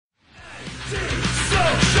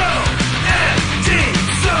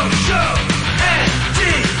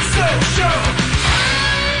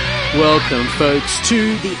Welcome, folks,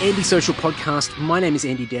 to the Andy-Social Podcast. My name is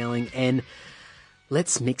Andy Dowling, and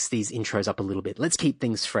let's mix these intros up a little bit. Let's keep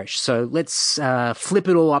things fresh. So let's flip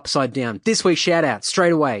it all upside down. This week's shout-out,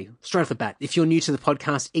 straight away, straight off the bat. If you're new to the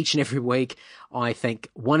podcast, each and every week, I thank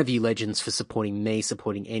one of you legends for supporting me,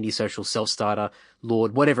 supporting Andy-Social, Self-Starter,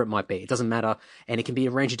 Lord, whatever it might be. It doesn't matter. And it can be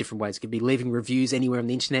a range of different ways. It could be leaving reviews anywhere on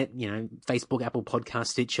the internet, Facebook, Apple Podcast,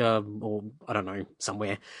 Stitcher, or I don't know,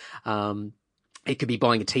 somewhere. It could be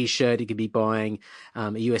buying a t-shirt. It could be buying a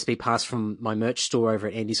USB pass from my merch store over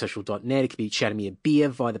at andysocial.net. It could be shouting me a beer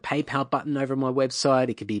via the PayPal button over on my website.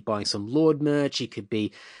 It could be buying some Lord merch. It could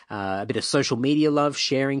be a bit of social media love,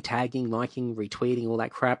 sharing, tagging, liking, retweeting, all that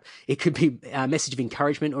crap. It could be a message of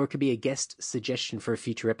encouragement, or it could be a guest suggestion for a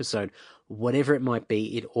future episode. Whatever it might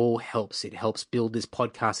be, it all helps. It helps build this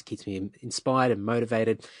podcast. It keeps me inspired and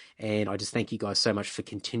motivated. And I just thank you guys so much for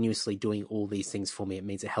continuously doing all these things for me. It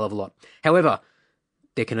means a hell of a lot. However,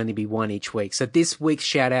 there can only be one each week. So this week's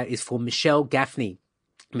shout out is for Michelle Gaffney.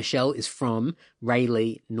 Michelle is from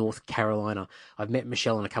Raleigh, North Carolina. I've met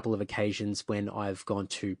Michelle on a couple of occasions when I've gone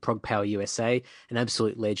to Prog Power USA, an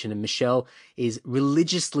absolute legend. And Michelle is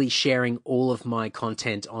religiously sharing all of my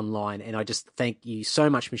content online. And I just thank you so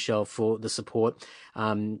much, Michelle, for the support.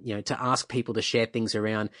 To ask people to share things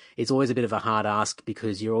around, it's always a bit of a hard ask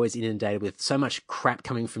because you're always inundated with so much crap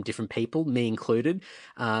coming from different people, me included.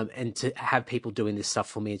 And to have people doing this stuff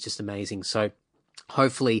for me, it's just amazing. So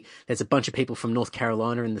hopefully there's a bunch of people from North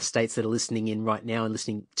Carolina in the States that are listening in right now and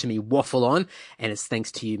listening to me waffle on. And it's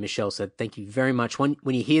thanks to you, Michelle. So thank you very much. When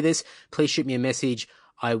you hear this, please shoot me a message.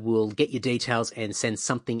 I will get your details and send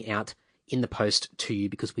something out in the post to you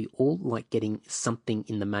because we all like getting something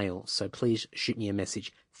in the mail. So please shoot me a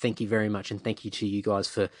message. Thank you very much. And thank you to you guys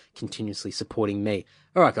for continuously supporting me.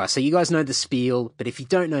 All right, guys. So you guys know the spiel, but if you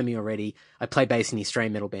don't know me already, I play bass in the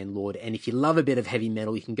Australian metal band Lord. And if you love a bit of heavy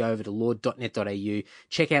metal, you can go over to lord.net.au,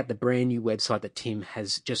 check out the brand new website that Tim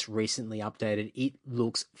has just recently updated. It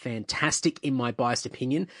looks fantastic in my biased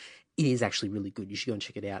opinion. It is actually really good. You should go and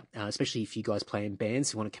check it out, especially if you guys play in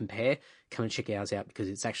bands who want to compare. Come and check ours out because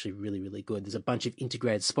it's actually really, really good. There's a bunch of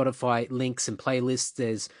integrated Spotify links and playlists.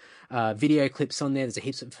 There's video clips on there. There's a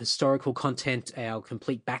heaps of historical content. Our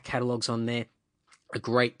complete back catalogue's on there. A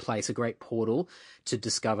great place, a great portal to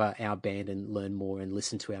discover our band and learn more and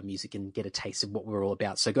listen to our music and get a taste of what we're all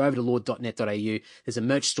about. So go over to lord.net.au. There's a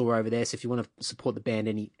merch store over there. So if you want to support the band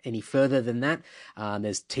any further than that,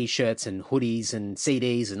 there's t-shirts and hoodies and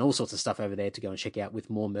CDs and all sorts of stuff over there to go and check out with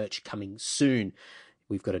more merch coming soon.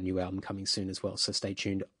 We've got a new album coming soon as well. So stay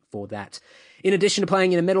tuned for that. In addition to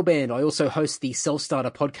playing in a metal band, I also host the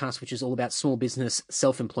Self-Starter podcast, which is all about small business,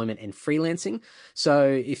 self-employment, and freelancing. So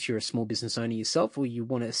if you're a small business owner yourself, or you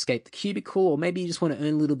want to escape the cubicle, or maybe you just want to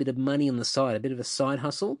earn a little bit of money on the side, a bit of a side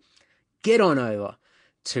hustle, get on over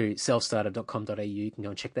to selfstarter.com.au. You can go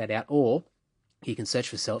and check that out, or you can search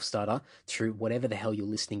for Self-Starter through whatever the hell you're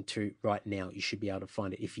listening to right now. You should be able to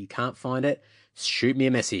find it. If you can't find it, shoot me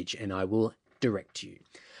a message and I will direct you.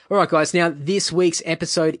 All right, guys. Now, this week's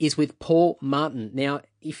episode is with Paul Martin. Now,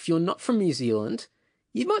 if you're not from New Zealand,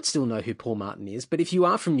 you might still know who Paul Martin is, but if you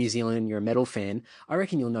are from New Zealand and you're a metal fan, I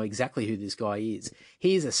reckon you'll know exactly who this guy is.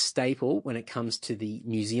 He is a staple when it comes to the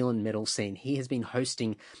New Zealand metal scene. He has been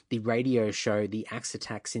hosting the radio show The Axe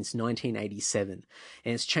Attack since 1987,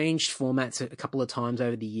 and it's changed formats a couple of times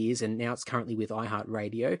over the years, and now it's currently with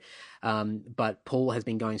iHeartRadio. But Paul has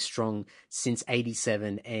been going strong since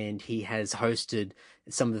 87, and he has hosted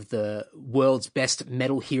some of the world's best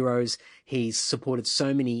metal heroes. He's supported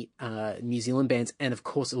so many New Zealand bands and, of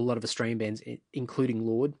course, a lot of Australian bands, including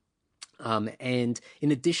Lord. And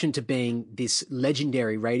in addition to being this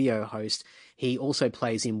legendary radio host, he also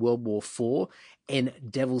plays in World War IV and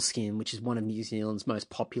Devilskin, which is one of New Zealand's most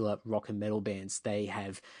popular rock and metal bands. They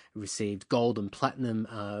have received gold and platinum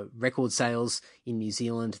record sales in New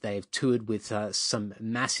Zealand. They've toured with some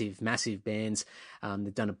massive, massive bands.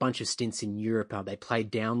 They've done a bunch of stints in Europe. They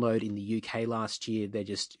played Download in the UK last year.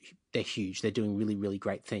 They're huge. They're doing really, really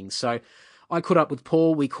great things. So I caught up with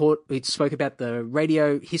Paul. We spoke about the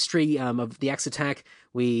radio history of the Axe Attack.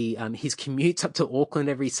 His commutes up to Auckland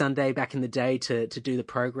every Sunday back in the day to do the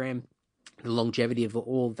program. The longevity of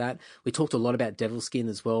all of that. We talked a lot about Devilskin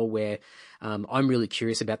as well, where I'm really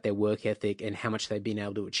curious about their work ethic and how much they've been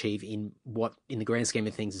able to achieve in what, in the grand scheme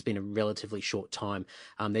of things, has been a relatively short time.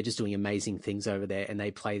 They're just doing amazing things over there, and they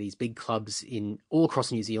play these big clubs all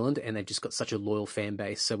across New Zealand, and they've just got such a loyal fan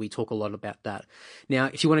base. So we talk a lot about that. Now,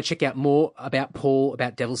 if you want to check out more about Paul,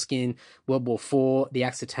 about Devilskin, World War IV, the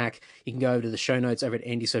Axe Attack, you can go over to the show notes over at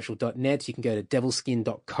andysocial.net. You can go to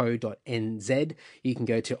devilskin.co.nz. You can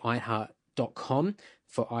go to iHeart.com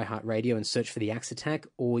for iHeartRadio and search for The Axe Attack,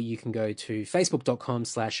 or you can go to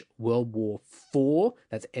facebook.com/World War 4.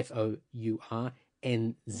 That's FOURNZ.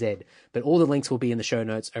 But all the links will be in the show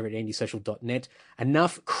notes over at andysocial.net.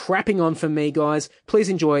 Enough crapping on from me, guys. Please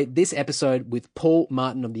enjoy this episode with Paul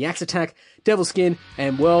Martin of The Axe Attack, Devilskin,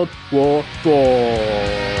 and World War 4.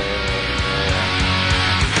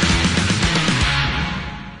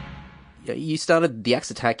 You started The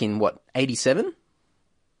Axe Attack in, what, 87?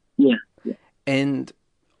 Yeah. And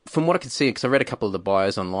from what I could see, because I read a couple of the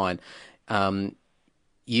bios online,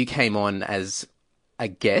 you came on as a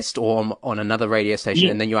guest or on another radio station,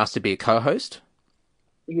 and then you asked to be a co-host?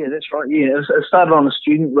 Yeah, that's right. Yeah, it started on a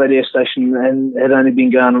student radio station and had only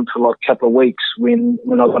been going on for like a couple of weeks when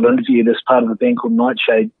I got interviewed as part of a band called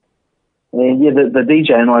Nightshade. And yeah, the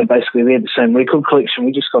DJ and I basically, we had the same record collection.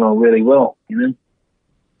 We just got on really well, you know.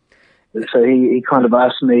 So he kind of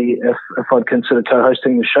asked me if I'd consider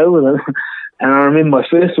co-hosting the show with him. And I remember my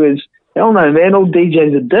first words, hell no, man, all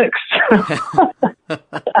DJs are dicks.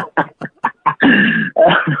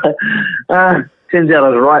 Turns out I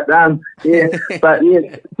was right. But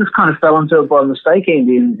yeah, just kind of fell into it by mistake,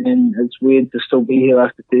 Andy, and it's weird to still be here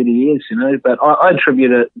after 30 years, you know. But I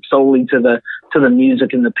attribute it solely to the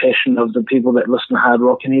music and the passion of the people that listen to hard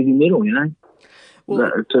rock and heavy metal, you know.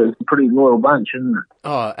 Well, it's a pretty loyal bunch, isn't it?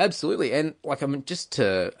 Oh, absolutely. And like, I mean,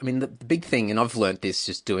 the big thing, and I've learnt this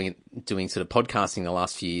just doing sort of podcasting the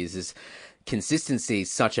last few years, is consistency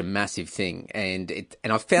is such a massive thing. And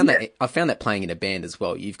I've found that playing in a band as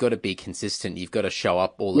well. You've got to be consistent. You've got to show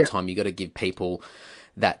up all the time. You've got to give people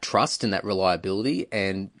that trust and that reliability.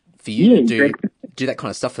 And for you to do that kind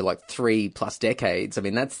of stuff for like 3+ decades, I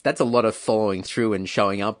mean, that's a lot of following through and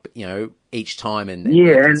showing up, you know, each time and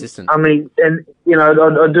consistent. And I mean, and you know,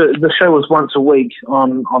 I do, the show was once a week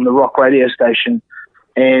on the rock radio station,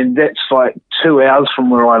 and that's like 2 hours from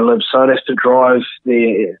where I live, so I'd have to drive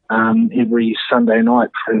there every Sunday night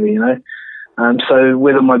through, you know. So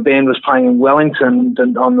whether my band was playing in Wellington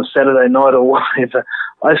on the Saturday night or whatever,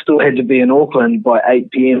 I still had to be in Auckland by 8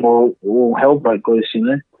 p.m. or hell broke loose, you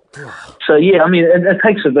know. So yeah, I mean, it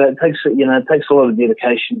takes a bit. It takes a lot of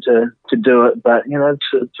dedication to do it, but you know,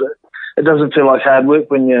 it doesn't feel like hard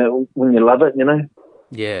work when you love it, you know.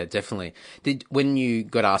 Yeah, definitely. When you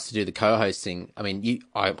got asked to do the co-hosting, I mean,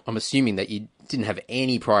 I'm assuming that you didn't have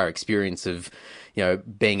any prior experience of, you know,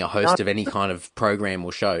 being a host of any kind of program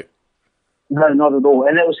or show. No, not at all.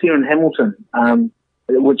 And that was here in Hamilton,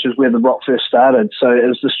 which is where the rock first started. So it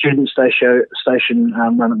was the student station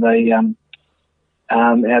run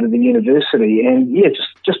out of the university. And yeah,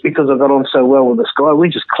 just because I got on so well with this guy, we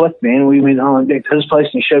just clicked, man. We went home back to his place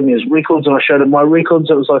and he showed me his records and I showed him my records.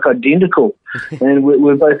 It was like identical. And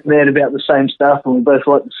we're both mad about the same stuff and we both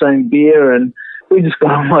like the same beer and we just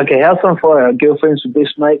got on like a house on fire. Our girlfriends were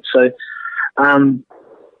best mates. So,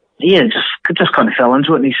 yeah, just kind of fell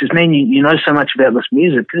into it. And he says, man, you know so much about this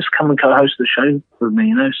music. Just come and co-host the show with me,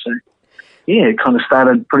 you know. So, yeah, it kind of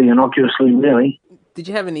started pretty innocuously, really. Did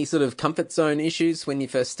you have any sort of comfort zone issues when you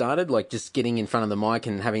first started, like just getting in front of the mic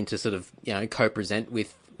and having to sort of, you know, co-present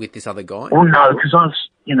with this other guy? Well, no, because I was,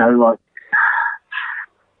 you know, like,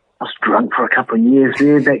 I was drunk for a couple of years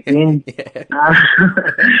there back then.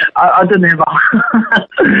 I didn't have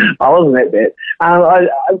I wasn't that bad. I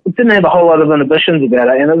didn't have a whole lot of inhibitions about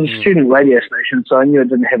it, and it was a student radio station, so I knew it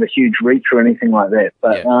didn't have a huge reach or anything like that.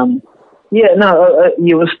 But,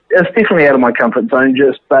 it was definitely out of my comfort zone,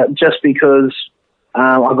 just because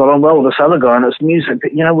I got on well with this other guy, and it's music.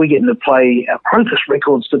 You know, we're getting to play Crocus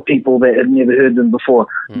records to people that had never heard them before.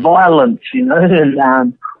 Violence, you know,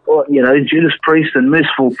 and or, you know, Judas Priest and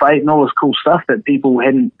Merciful Fate and all this cool stuff that people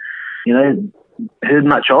hadn't, you know, heard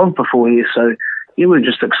much of before here. So yeah, we're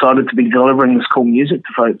just excited to be delivering this cool music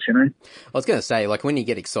to folks, you know. I was going to say, like, when you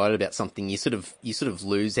get excited about something, you sort of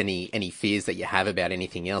lose any fears that you have about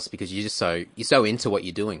anything else because you're so into what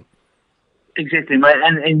you're doing. Exactly, mate.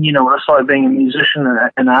 And you know, it's like being a musician and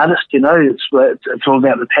an artist, you know, it's all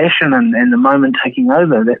about the passion and the moment taking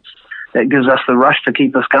over. That gives us the rush to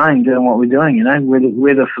keep us going, doing what we're doing, you know.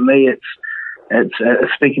 Whether for me it's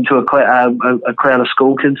speaking to a crowd of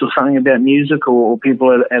school kids or something about music, or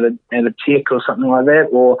people at a tech or something like that,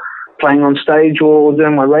 or playing on stage or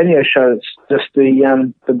doing my radio show. It's just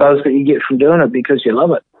the buzz that you get from doing it because you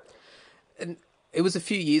love it. And it was a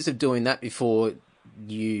few years of doing that before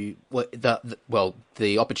the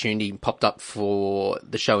opportunity popped up for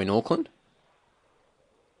the show in Auckland.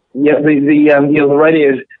 Yeah, the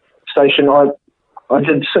radio station. I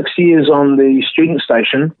did 6 years on the student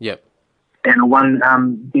station. Yep. And I won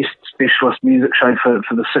best specialist music show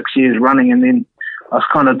for the 6 years running, and then I was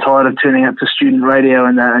kind of tired of turning up to student radio,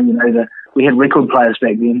 and you know we had record players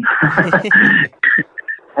back then.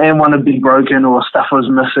 and one had been broken or stuff was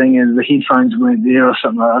missing and the headphones weren't there or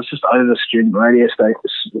something. I was just over student radio.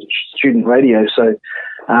 So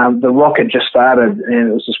the rock had just started, and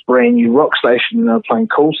it was this brand new rock station, and they were playing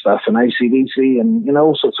cool stuff and AC/DC and, you know,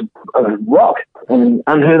 all sorts of rock and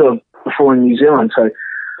unheard of before in New Zealand. So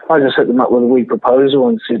I just hit them up with a wee proposal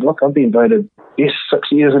and said, look, I've been voted best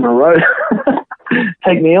 6 years in a row.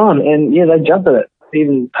 Take me on. And yeah, they jumped at it.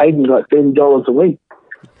 Even paid me like $30 a week.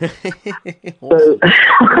 So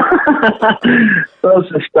I was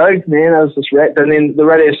just stoked, man. I was just wrapped. And then the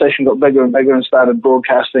radio station got bigger and bigger and started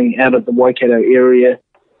broadcasting out of the Waikato area,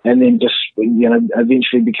 and then just, you know,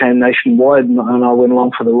 eventually became nationwide, and I went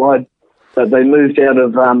along for the ride. But they moved out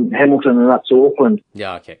of Hamilton and up to Auckland.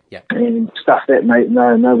 Yeah, okay, yeah. And stuff that, mate,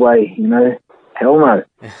 no way, you know. Hell no.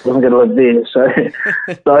 Wasn't going to live there. So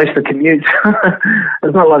I used to commute.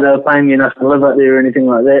 It's not like they were paying me enough to live up there or anything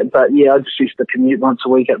like that. But yeah, I just used to commute once a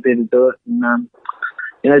week up there to do it. And,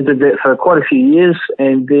 you know, did that for quite a few years,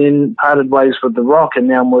 and then parted ways with The Rock, and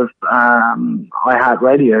now I'm with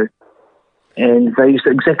iHeartRadio. And they use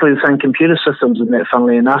exactly the same computer systems in that,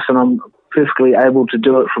 funnily enough, and I'm perfectly able to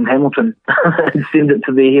do it from Hamilton and send it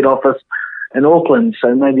to their head office in Auckland.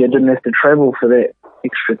 So maybe I didn't have to travel for that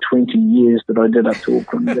extra 20 years that I did up to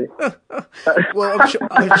Auckland. Well,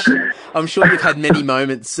 I'm sure you've had many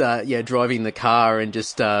moments, driving the car and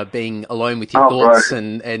just being alone with your thoughts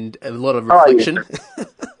and a lot of reflection.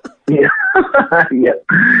 Yeah. yeah,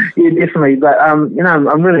 definitely. But you know,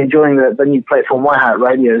 I'm really enjoying the new platform.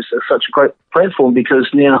 iHeartRadio is such a great platform because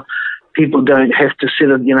now people don't have to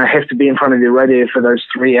have to be in front of their radio for those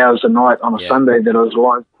 3 hours a night on a Sunday that I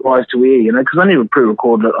was live to air, you know, because I never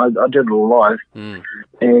pre-recorded it. I did it all live. And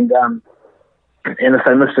if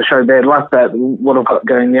they missed the show, bad luck. But what I've got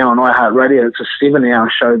going now on iHeartRadio, it's a 7-hour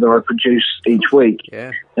show that I produce each week.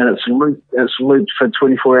 Yeah. And it's looped for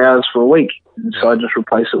 24 hours for a week. And so I just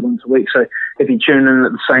replace it once a week. So if you tune in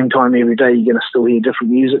at the same time every day, you're going to still hear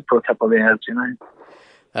different music for a couple of hours, you know.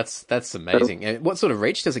 That's amazing. And what sort of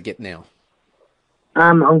reach does it get now?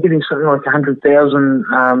 I'm getting something like 100,000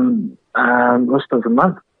 listeners a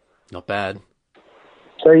month. Not bad.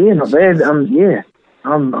 So yeah, not bad.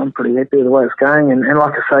 I'm pretty happy with the way it's going. And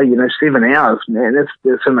like I say, you know, 7 hours, man,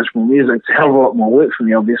 that's so much more music. It's a hell of a lot more work for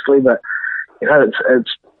me, obviously, but you know,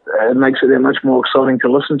 it makes it that much more exciting to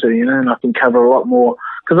listen to, you know, and I can cover a lot more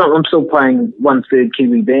because I'm still playing 1/3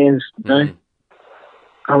 Kiwi bands, you know.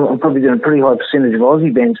 I'm probably doing a pretty high percentage of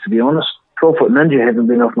Aussie bands, to be honest. 12 Foot Ninja haven't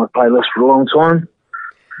been off my playlist for a long time.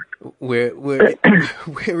 We're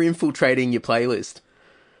infiltrating your playlist.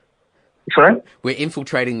 Sorry? We're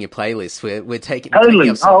infiltrating your playlist. We're taking totally.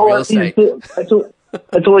 Up some real estate. It's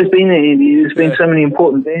always been there, Andy. There's been so many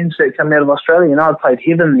important bands that come out of Australia. You know, I played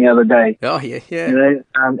Heaven the other day. Oh, yeah. You know,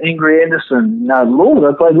 Angry Anderson. No, Lord.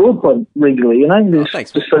 I played Lord quite regularly, you know. There's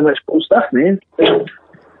just so much cool stuff, man.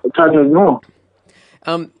 It's hard to ignore.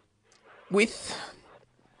 With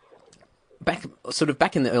back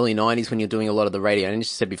in the early 90s when you're doing a lot of the radio, and as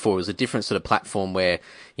you said before, it was a different sort of platform where,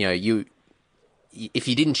 you know, if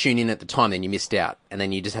you didn't tune in at the time, then you missed out, and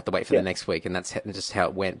then you just have to wait for the next week, and that's just how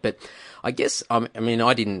it went. But I guess, I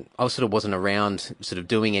sort of wasn't around sort of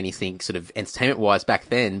doing anything sort of entertainment-wise back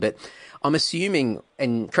then, but I'm assuming,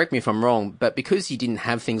 and correct me if I'm wrong, but because you didn't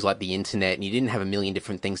have things like the internet, and you didn't have a million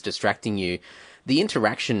different things distracting you, the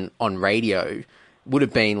interaction on radio would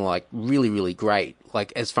have been like really, really great.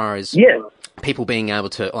 Like as far as people being able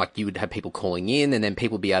to, like, you would have people calling in, and then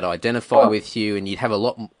people be able to identify with you, and you'd have a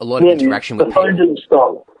lot of interaction with people. The phone didn't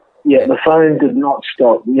stop. Yeah, the phone did not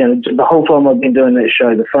stop. You know, the whole time I've been doing that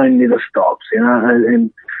show, the phone never stops. You know,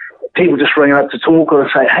 and people just ring up to talk or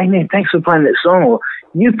say, "Hey man, thanks for playing that song," or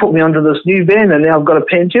 "You put me onto this new band, and now I've got a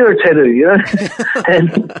Pantera tattoo." You know,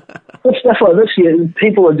 and stuff like this. Yeah,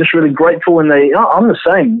 people are just really grateful, and I'm the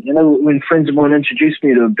same. You know, when friends of mine introduce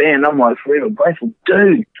me to a band, I'm like forever grateful.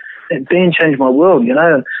 Dude, that band changed my world. You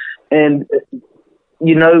know, and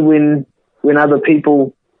you know when other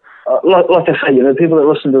people. Like I say, you know, people that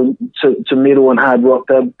listen to metal and hard rock,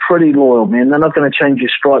 they're pretty loyal, man. They're not going to change your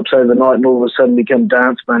stripes overnight and all of a sudden become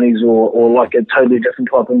dance bunnies or like a totally different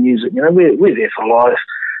type of music. You know, we're there for life.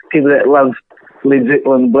 People that love Led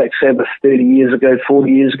Zeppelin, Black Sabbath 30 years ago,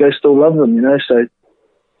 40 years ago, still love them, you know. So,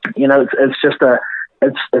 you know, it's just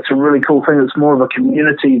it's a really cool thing. It's more of a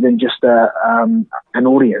community than just an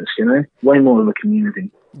audience, you know, way more of a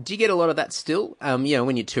community. Do you get a lot of that still? You know,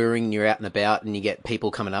 when you're touring and you're out and about and you get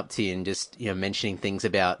people coming up to you and just, you know, mentioning things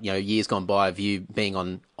about, you know, years gone by of you being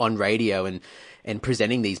on radio and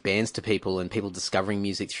presenting these bands to people and people discovering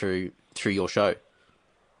music through your show.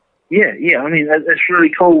 Yeah. I mean, it's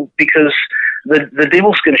really cool because the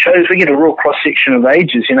Devilskin shows, we get a real cross section of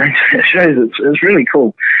ages. It shows it's really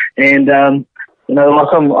cool, and like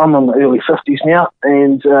I'm in the early 50s now,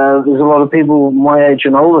 and there's a lot of people my age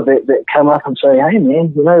and older that come up and say, hey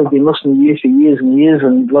man, I've been listening to you for years and years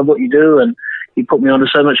and love what you do, and you put me onto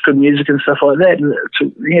so much good music and stuff like that. And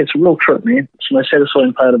it's a real trip, man. It's the most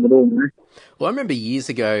satisfying part of it all, man. Well, I remember years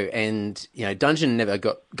ago, and Dungeon never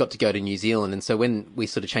got to go to New Zealand, and so when we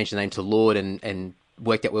sort of changed the name to Lord and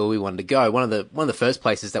worked out where we wanted to go, one of the first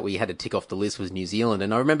places that we had to tick off the list was New Zealand.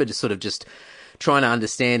 And I remember just trying to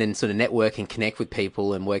understand and sort of network and connect with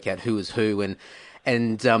people and work out who was who,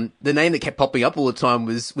 and the name that kept popping up all the time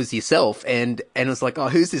was yourself, and it was like, oh,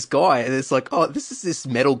 who's this guy? And it's like, oh, this is this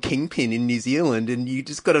metal kingpin in New Zealand, and you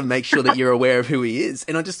just got to make sure that you're aware of who he is.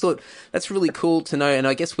 And I just thought that's really cool to know. And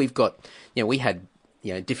I guess we've got, we had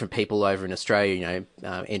different people over in Australia,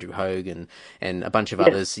 Andrew Hogue and a bunch of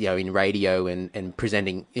others, in radio and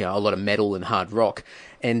presenting, a lot of metal and hard rock.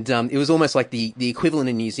 And it was almost like the equivalent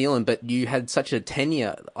in New Zealand, but you had such a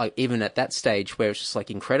tenure, even at that stage, where it's just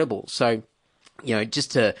like incredible. So,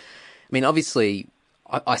 obviously,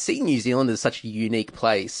 I see New Zealand as such a unique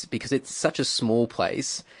place because it's such a small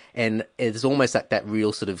place, and there's almost that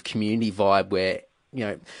real sort of community vibe where,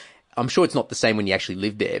 I'm sure it's not the same when you actually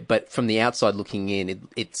live there, but from the outside looking in,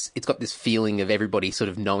 it's got this feeling of everybody sort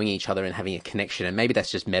of knowing each other and having a connection. And maybe that's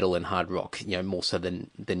just metal and hard rock, more so than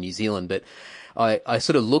New Zealand. But I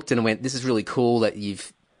sort of looked and went, this is really cool that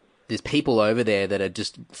there's people over there that are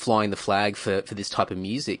just flying the flag for this type of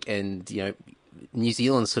music. And, New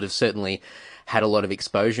Zealand sort of certainly had a lot of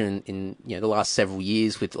exposure in the last several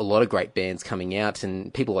years with a lot of great bands coming out,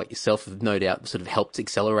 and people like yourself have no doubt sort of helped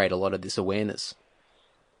accelerate a lot of this awareness.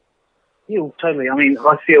 Yeah, totally.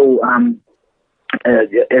 I feel,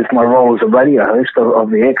 as my role as a radio host of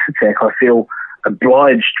the X Attack, I feel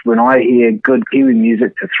obliged when I hear good Kiwi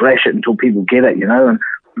music to thrash it until people get it, And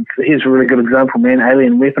here's a really good example, man,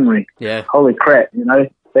 Alien Weaponry. Yeah. Holy crap,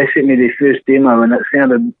 they sent me their first demo and it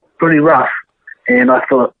sounded pretty rough. And I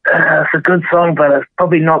thought, it's a good song, but it's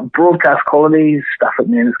probably not broadcast quality stuff that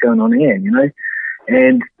man is going on here,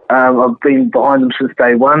 And I've been behind them since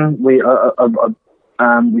day one. We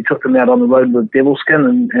took them out on the road with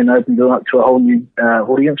Devilskin and opened them up to a whole new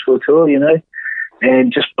audience for a tour,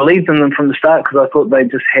 and just believed in them from the start because I thought they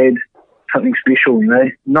just had something special,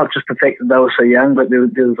 Not just the fact that they were so young, but there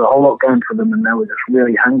was a whole lot going for them, and they were just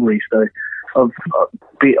really hungry. So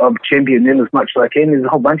I've championed them as much as I can. There's a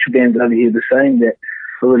whole bunch of bands over here the same that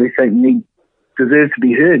I really think deserve to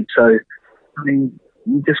be heard. So, you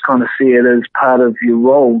just kind of see it as part of your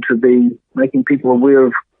role to be making people aware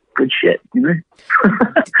of good shit, Do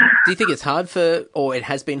you think it's hard it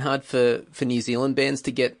has been hard for New Zealand bands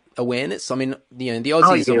to get awareness? The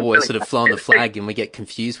Aussies have always sort of flown the flag, and we get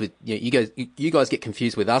confused with, you guys get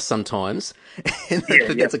confused with us sometimes. And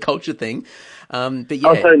that's a culture thing. But yeah.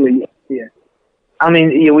 Oh, totally, yeah.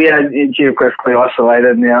 We are geographically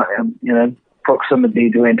isolated now,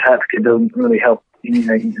 proximity to Antarctica doesn't really help,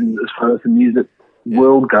 as far as the music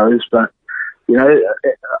world goes, but,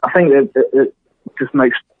 I think that it just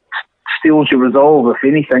steals your resolve. If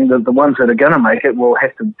anything, the ones that are going to make it will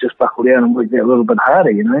have to just buckle down and work that a little bit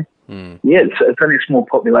harder, Mm. Yeah, it's only a small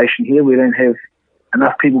population here. We don't have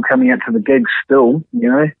enough people coming out to the gigs still,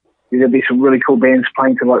 There's going to be some really cool bands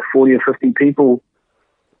playing to like 40 or 50 people,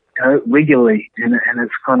 regularly. And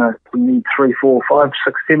it's kind of, we need 300, 400, 500,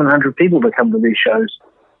 600, 700 people to come to these shows.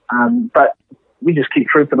 But we just keep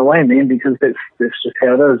trooping away, man, because that's just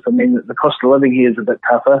how it is. The cost of living here is a bit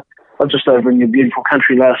tougher. I was just over in your beautiful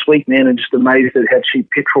country last week, man, and just amazed at how cheap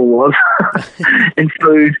petrol was and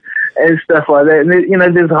food and stuff like that.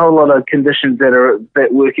 And there's a whole lot of conditions that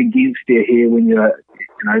work against you here when you're,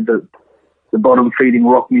 the bottom feeding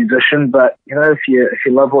rock musician. But if you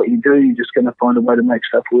love what you do, you're just going to find a way to make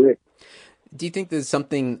stuff work. Do you think there's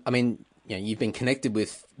something? You've been connected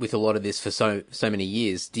with a lot of this for so many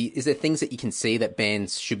years. Is there things that you can see that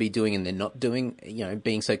bands should be doing and they're not doing?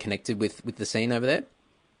 Being so connected with the scene over there.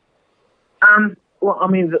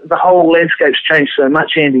 The whole landscape's changed so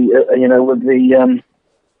much, Andy.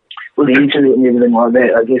 With the internet and everything like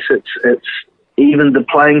that. I guess it's evened the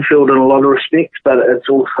playing field in a lot of respects, but it's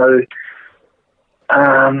also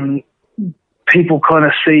people kind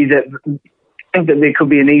of think that there could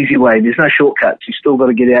be an easy way. There's no shortcuts. You still got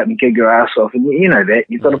to get out and gig your ass off, and you know that.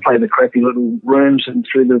 You've got to play the crappy little rooms and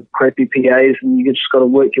through the crappy PAs, and you just got to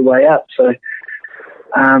work your way up. So.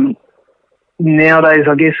 Nowadays,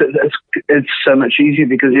 I guess it's so much easier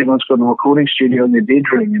because everyone's got a recording studio in their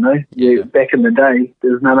bedroom, Yeah. Back in the day,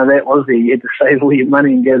 there's none of that, was there? You had to save all your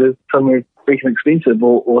money and go to somewhere freaking expensive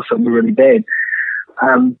or somewhere really bad.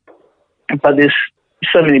 But there's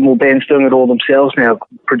so many more bands doing it all themselves now,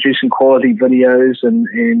 producing quality videos and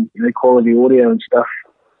quality audio and stuff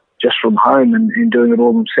just from home and doing it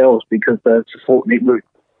all themselves because the support network,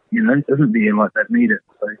 isn't there like they need it.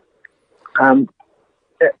 So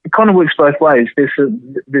it kind of works both ways. There's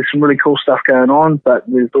some really cool stuff going on, but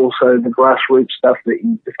there's also the grassroots stuff that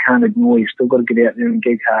you just can't ignore. You still got to get out there and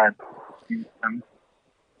gig hard.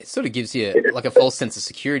 It sort of gives you like a false sense of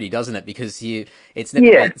security, doesn't it? Because it's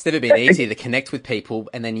never been easy to connect with people,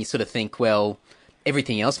 and then you sort of think, well,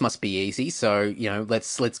 everything else must be easy, so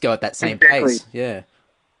let's go at that same pace. Yeah.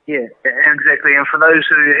 Yeah, exactly. And for those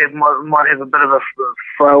who might have a bit of a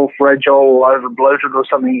frail, fragile, over bloated or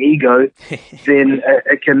something ego, then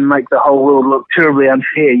it can make the whole world look terribly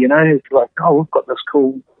unfair. It's like, oh, we've got this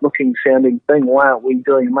cool looking, sounding thing. Why aren't we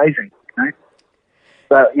doing amazing?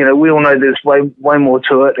 But we all know there's way more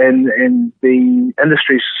to it, and the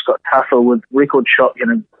industry's just got tougher with record shop.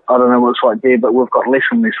 I don't know what it's like there, but we've got less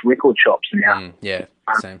and less record shops now. Yeah,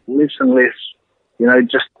 same. Less and less.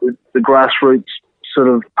 Just the grassroots sort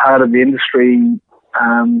of part of the industry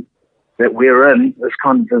that we're in is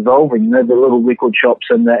kind of dissolving. The little record shops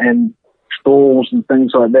and stalls and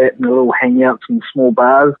things like that, and the little hangouts and small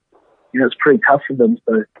bars. It's pretty tough for them.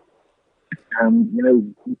 So,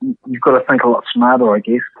 you've got to think a lot smarter, I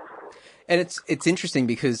guess. And it's interesting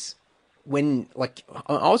because when, like,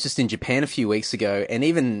 I was just in Japan a few weeks ago, and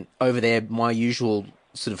even over there, my usual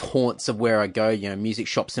sort of haunts of where I go, music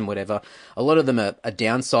shops and whatever, a lot of them are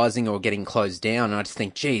downsizing or getting closed down. And I just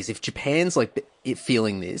think, geez, if Japan's like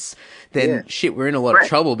feeling this, then shit, we're in a lot of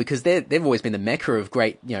trouble because they've always been the mecca of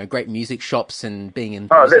great music shops and being in.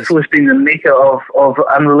 Oh, that's always been the mecca of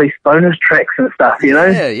unreleased bonus tracks and stuff,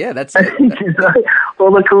 Yeah, that's it.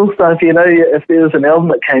 All the cool stuff, if there was an album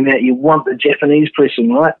that came out, you want the Japanese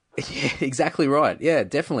pressing, right? Yeah, exactly right. Yeah,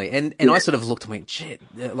 definitely. And I sort of looked and went, shit,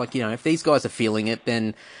 like, if these guys are feeling it,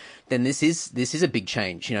 then this is a big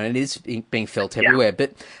change, and it is being felt everywhere.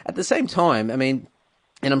 But at the same time, I mean,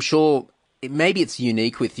 and I'm sure maybe it's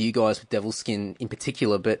unique with you guys with Devilskin in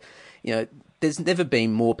particular, but there's never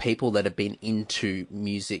been more people that have been into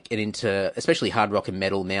music and into especially hard rock and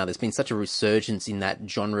metal now. There's been such a resurgence in that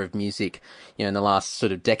genre of music, in the last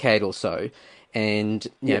sort of decade or so. And,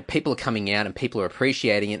 people are coming out and people are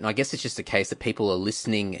appreciating it. And I guess it's just a case that people are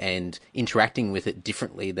listening and interacting with it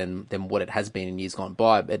differently than what it has been in years gone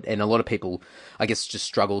by. And a lot of people, I guess, just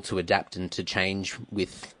struggle to adapt and to change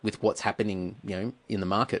with what's happening, in the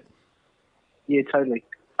market. Yeah, totally.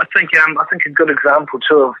 I think a good example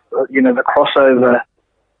too of, the crossover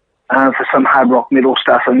for some hard rock metal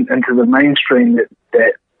stuff into the mainstream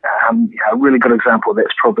that a really good example,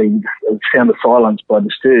 that's probably Sound of Silence by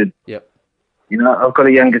Disturbed. Yep. I've got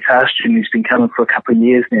a young guitar student who's been coming for a couple of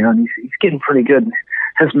years now, and he's getting pretty good.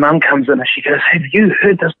 His mum comes in and she goes, "Have you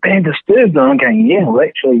heard this band Disturbed?" And I'm going, "Yeah, well,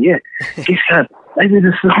 actually, yeah." She's going, "They did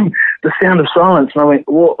this song, The Sound of Silence." And I went,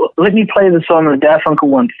 "Well, let me play the song on the Garfunkel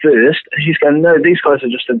one first." And she's going, "No, these guys are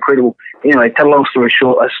just incredible." Anyway, cut a long story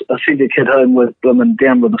short, I sent the kid home with them and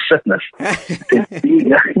down with a sickness. You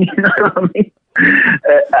know what I mean?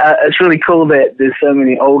 It's really cool that there's so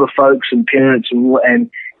many older folks and parents and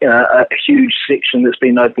a huge section that's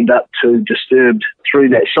been opened up to Disturbed through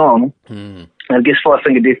that song. And I guess Five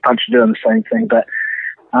Finger Death Punch are doing the same thing, but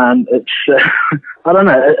it's I don't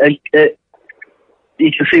know.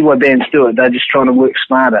 You can see why bands do it. They're just trying to work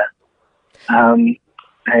smarter, and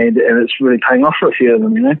it's really paying off for a few of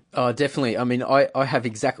them. Oh, definitely. I mean, I have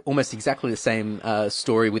almost exactly the same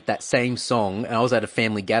story with that same song. And I was at a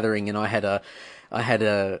family gathering, and I had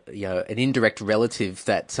an indirect relative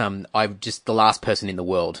that I'm just the last person in the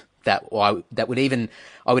world that I would even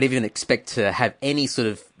expect to have any sort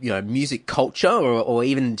of music culture or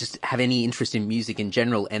even just have any interest in music in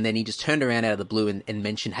general. And then he just turned around out of the blue and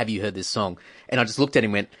mentioned, "Have you heard this song?" And I just looked at him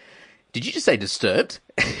and went, "Did you just say Disturbed?"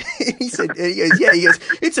 He said, "Yeah." He goes,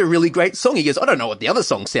 "It's a really great song." He goes, "I don't know what the other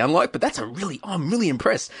songs sound like, but I'm really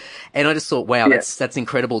impressed." And I just thought, wow, that's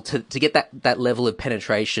incredible to get that level of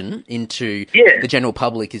penetration into the general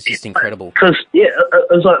public is just incredible. Because it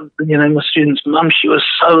was like, my student's mum, she was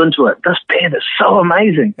so into it. This band is so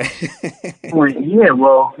amazing. I went, yeah.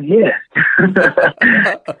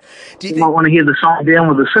 You might want to hear the song Down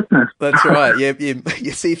with the Sickness. That's right. Yeah.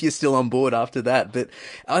 You see if you're still on board after that. But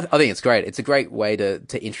I think it's great. It's a great way to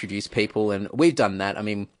introduce people, and we've done that. I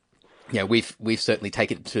mean, we've certainly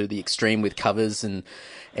taken it to the extreme with covers and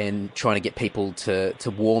trying to get people to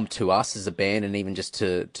warm to us as a band, and even just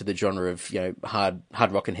to the genre of hard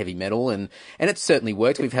rock and heavy metal, and it's certainly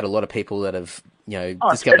worked. We've had a lot of people that have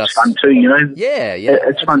discovered us. It's fun too, Yeah,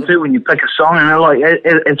 it's fun too when you pick a song, and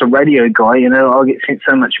as a radio guy, I'll get sent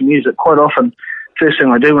so much music quite often. first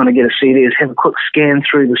thing I do when I get a CD is have a quick scan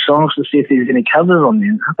through the songs to see if there's any covers on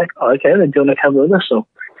there. I think, oh, okay, they're doing a cover of this song.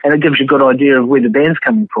 And it gives you a good idea of where the band's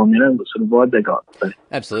coming from, what sort of vibe they got. So,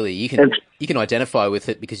 absolutely, you can identify with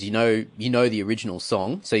it because you know the original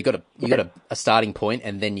song, so you got a starting point,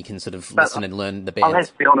 and then you can sort of listen and learn the bands. I have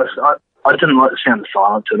to be honest, I didn't like the Sound of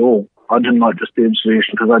Silence at all. I didn't like Disturbed's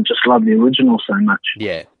version because I just love the original so much.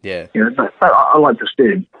 Yeah. But I like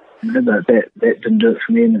Disturbed. That didn't do it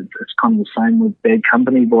for me, and it's kind of the same with Bad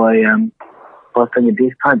Company by Thing of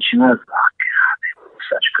Death Punch.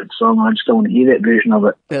 Such a good song. I just don't want to hear that version of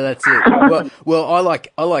it. Yeah, that's it. Well, I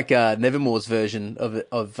like Nevermore's version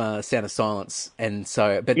of Sound of Silence, and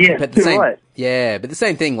so but the same right. Yeah, but the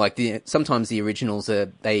same thing. Like sometimes the originals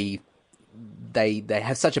they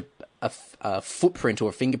have such a footprint or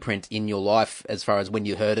a fingerprint in your life as far as when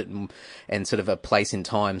you heard it and sort of a place in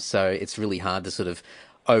time. So it's really hard to sort of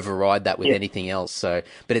override that with anything else. So,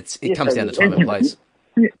 but it comes down to time and place.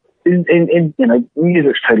 And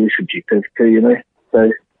music's totally subjective too. So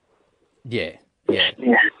yeah,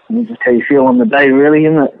 just how you feel on the day, really,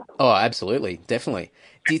 isn't it? Oh, absolutely, definitely.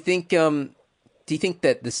 Do you think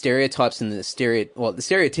that the stereotypes and the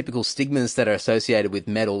stereotypical stigmas that are associated with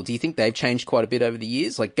metal, do you think they've changed quite a bit over the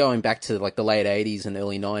years? Like going back to like the late 80s and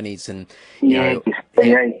early 90s, and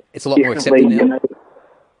it's a lot more accepted now.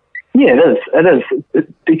 Yeah, it is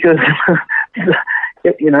because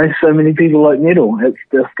so many people like metal. It's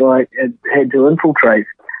just like it had to infiltrate.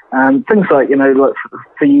 Things like, like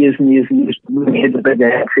for years and years and years, when we had the big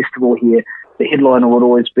festival here, the headliner would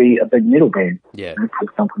always be a big metal band. Yeah. For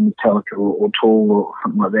example, Metallica or Tool or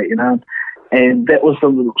something like that, And that was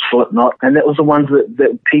the Slipknot, and that was the ones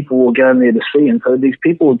that people were going there to see. And so these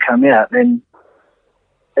people would come out, and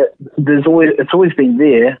it's always been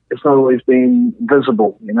there. It's not always been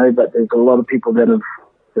visible, but there's a lot of people that have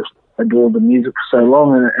just adored the music for so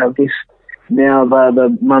long, and I guess now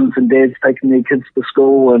the mums and dads taking their kids to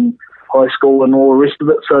school and high school and all the rest of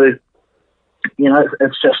it. So,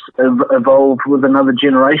 it's just evolved with another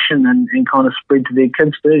generation and kind of spread to their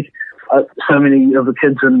kids too. So many of the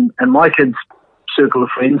kids in my kids' circle of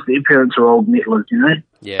friends, their parents are old metalers,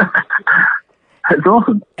 Yeah. It's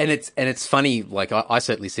awesome. And it's funny, like I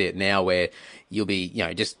certainly see it now where you'll be,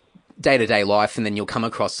 just day-to-day life, and then you'll come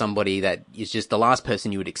across somebody that is just the last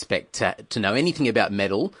person you would expect to know anything about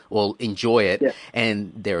metal or enjoy it,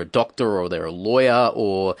 and they're a doctor or they're a lawyer,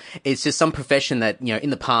 or it's just some profession that, in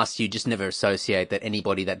the past you just never associate that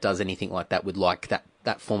anybody that does anything like that would like that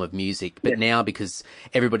form of music. But now, because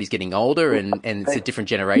everybody's getting older and it's a different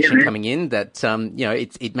generation coming in, that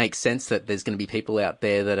it makes sense that there's going to be people out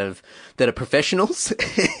there that are professionals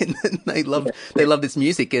and they love this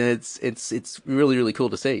music, and it's really, really cool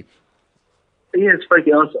to see. Yeah, it's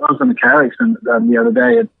freaky. I was in a car accident the other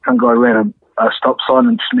day. Some guy ran a stop sign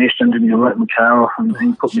and smashed into me and wrote my car off, and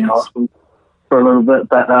he put me in hospital for a little bit.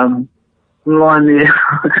 But I'm lying there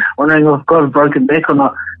wondering if I've got a broken back or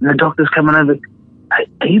not. And the doctor's coming over. Hey,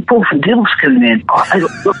 are you Paul from Devilskin, man? Oh, hey,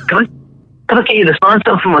 look, can I get you to sign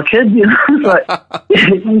something for my kid? It's like,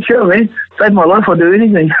 yeah, sure, man. Save my life, I'll do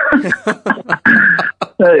anything.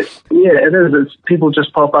 So, yeah, it is. People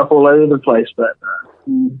just pop up all over the place, but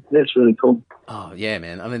that's really cool. Oh, yeah,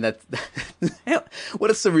 man. I mean, that's what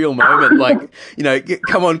a surreal moment. Like,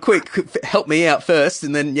 come on, quick, help me out first,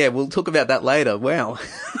 and then, we'll talk about that later. Wow.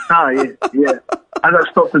 Oh, yeah. I got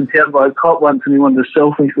stopped in town by a cop once, and he wanted a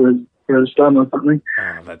selfie for his son or something.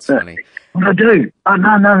 Oh, that's funny. What do I do? Oh,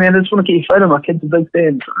 no, man, I just want to get your photo. My kid's a big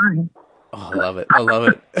fan. Oh, I love it.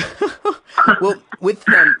 Well, with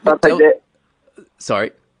I'll take that.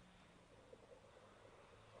 Sorry.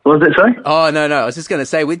 What was it, sorry? Oh, no. I was just going to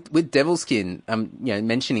say, with Devilskin,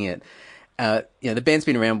 mentioning it, the band's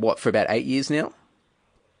been around, for about 8 years now?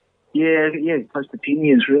 Yeah, close to 10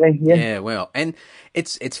 years, really. Yeah, well, and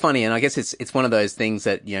it's funny, and I guess it's one of those things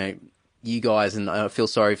that, you guys, and I feel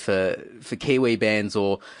sorry for Kiwi bands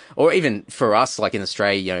or even for us, like in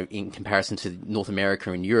Australia, in comparison to North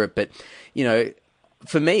America and Europe, but,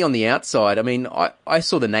 for me on the outside, I mean, I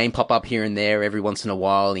saw the name pop up here and there every once in a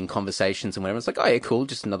while in conversations and whatever. It's like, oh yeah, cool,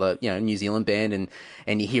 just another, New Zealand band,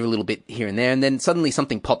 and you hear a little bit here and there, and then suddenly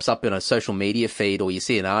something pops up in a social media feed, or you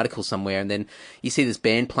see an article somewhere, and then you see this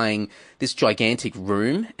band playing this gigantic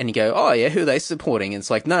room, and you go, oh yeah, who are they supporting? And it's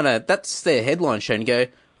like, no, that's their headline show, and you go,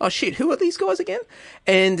 oh shit, who are these guys again?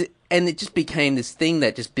 And it just became this thing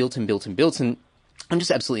that just built and built and built, and I'm just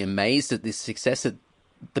absolutely amazed at this success that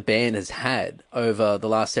the band has had over the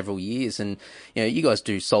last several years. And you guys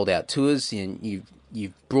do sold out tours, and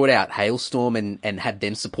you've brought out Hailstorm and had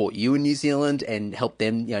them support you in New Zealand and help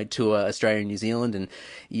them tour Australia and New Zealand, and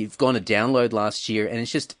you've gone to Download last year, and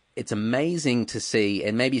it's amazing to see,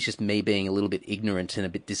 and maybe it's just me being a little bit ignorant and a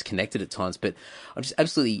bit disconnected at times, but I'm just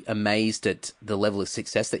absolutely amazed at the level of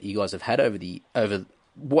success that you guys have had over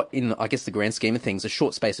what, in, I guess, the grand scheme of things, a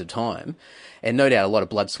short space of time. And no doubt a lot of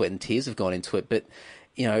blood, sweat and tears have gone into it. But,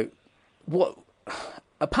 you know, what,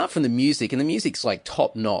 apart from the music, and the music's like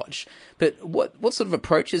top notch, but what sort of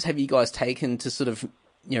approaches have you guys taken to sort of,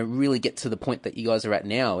 you know, really get to the point that you guys are at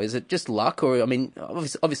now? Is it just luck, or, I mean,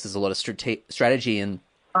 obviously there's a lot of strategy and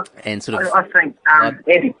sort of... I think,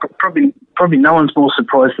 Eddie, probably no one's more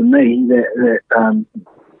surprised than me that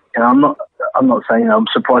you know, I'm not saying I'm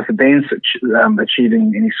surprised the band's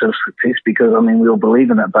achieving any sort of success, because, I mean, we all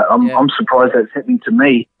believe in it, but I'm surprised that's happening to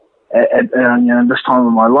me at you know, this time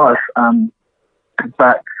of my life.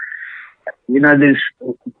 But, you know,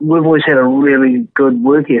 we've always had a really good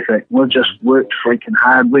work ethic. We've just worked freaking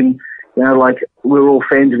hard. When, you know, like, we're all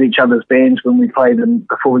fans of each other's bands when we played them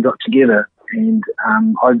before we got together. And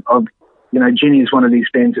I've you know, Jenny is one of these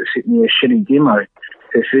bands that sent me a shitty demo.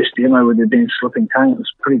 Their first demo with their band Slipping Tongue. It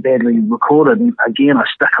was pretty badly recorded. And again, I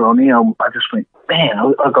stuck it on there. I just went, man,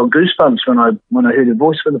 I got goosebumps when I heard her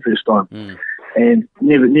voice for the first time. And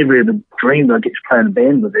never ever dreamed I'd get to play in a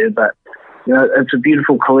band with her. But, you know, it's a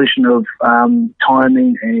beautiful collision of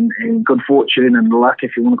timing and good fortune and luck,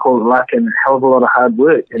 if you want to call it luck, and a hell of a lot of hard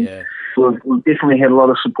work. And we've definitely had a lot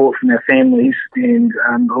of support from our families and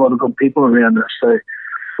a lot of good people around us. So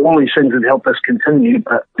all these things have helped us continue.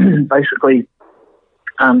 But basically,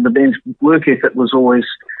 the band's work ethic was always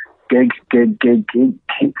gig, keep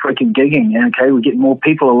freaking gigging. Okay, we get more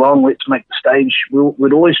people along, let's make the stage.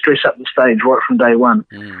 We'd always dress up the stage right from day one.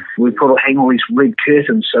 We'd hang all these red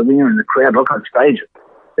curtains, so when you're in the crowd, look on stage, I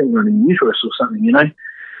think we're in a uterus or something, you know.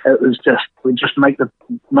 It was just, we'd just make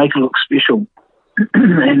it look special.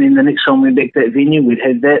 And then the next time we went back to that venue, we'd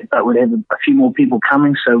have that, but we'd have a few more people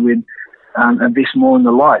coming, so we'd invest more in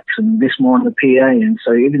the lights and invest more in the PA, and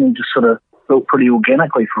so everything just sort of built pretty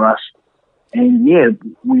organically for us. And yeah,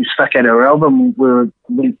 we stuck at our album.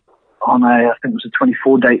 We on I think it was a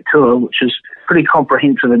 24-date tour, which is pretty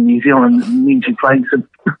comprehensive in New Zealand. It means you're playing some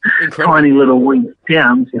tiny little wee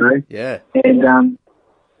towns, you know. Yeah. And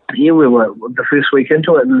we were the first week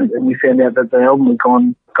into it, and we found out that the album had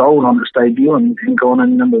gone gold on its debut and gone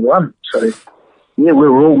in #1. So yeah, we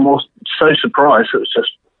were all so surprised. It was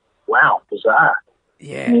just, wow, bizarre.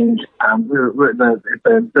 Yeah. And we were at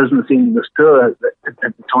the business end of this tour at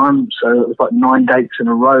the time, so it was like 9 dates in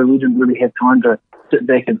a row. We didn't really have time to sit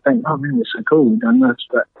back and think, oh man, we're so cool, we've done this.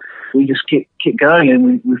 But we just kept going, and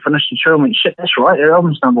we finished the tour and went, shit, that's right, our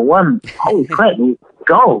album's #1. Holy crap,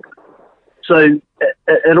 gold. So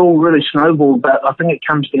it all really snowballed, but I think it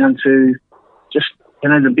comes down to just, you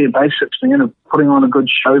know, the bare basics, man, of putting on a good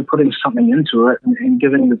show, putting something into it, and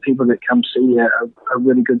giving the people that come see a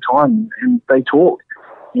really good time. And they talk.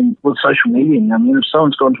 And with social media, I mean, if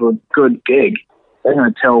someone's gone to a good gig, they're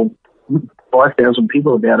going to tell 5,000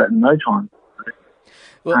 people about it in no time.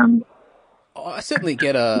 Well, I certainly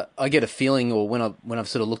get a feeling, or when I've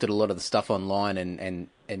sort of looked at a lot of the stuff online and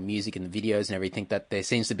music and the videos and everything, that there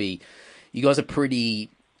seems to be, you guys are pretty,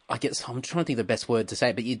 I guess, I'm trying to think of the best word to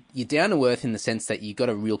say it, but you're down to earth in the sense that you've got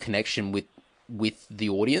a real connection with the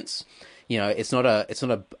audience. You know,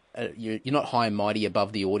 you're not high and mighty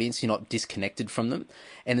above the audience. You're not disconnected from them.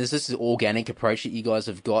 And there's this organic approach that you guys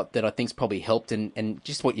have got that I think's probably helped. And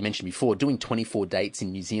just what you mentioned before, doing 24 dates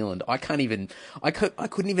in New Zealand, I couldn't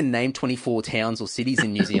even name 24 towns or cities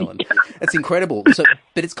in New Zealand. It's incredible. So,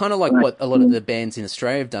 but it's kind of like what a lot of the bands in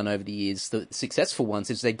Australia have done over the years. The successful ones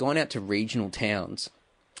is they've gone out to regional towns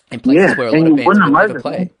and places where a lot of bands would never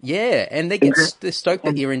play. Yeah, and they're stoked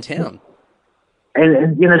that you're in town.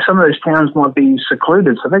 And, you know, some of those towns might be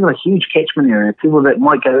secluded, so they've got a huge catchment area, people that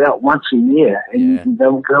might go out once a year, and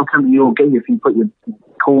they'll come to your gig if you put your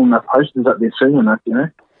cool enough posters up there soon enough, you know.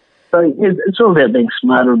 So it's all about being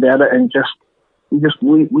smarter about it, and we just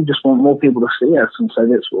want more people to see us, and so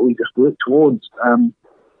that's what we just work towards.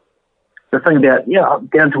 The thing about,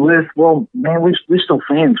 down to earth, well, man, we're still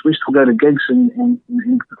fans. We still go to gigs and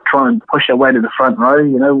try and push our way to the front row,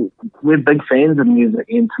 you know. We're big fans of music,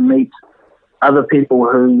 and to meet other people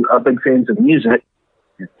who are big fans of music,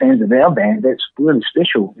 fans of our band, that's really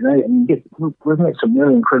special, you know. And we've met some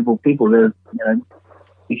really incredible people that have, you know,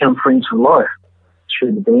 become friends for life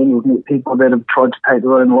through the band. We've met people that have tried to take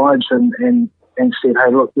their own lives and said,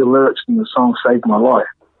 hey, look, your lyrics in the song saved my life.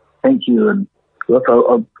 Thank you. And look,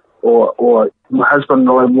 or my husband and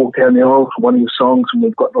I walked down the aisle for one of your songs, and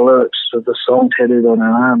we've got the lyrics of the song tattooed on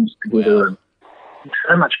our arms together. Wow. And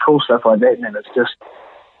so much cool stuff like that, man. It's just,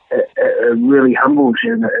 it really humbles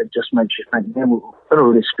you, and it just makes you think, man, we've got a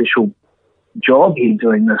really special job here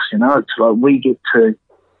doing this, you know. It's like we get to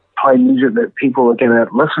play music that people are going to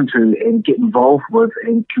listen to and get involved with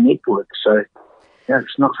and connect with. So, yeah,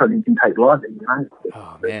 it's not something you can take lightly, you know.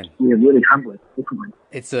 Oh man, we're really humbling, definitely.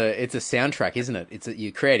 It's a soundtrack, isn't it?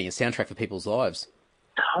 You're creating a soundtrack for people's lives.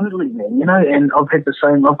 Totally, man. You know, and I've had the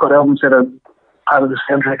same. I've got albums that are part of the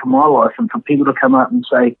soundtrack of my life, and for people to come up and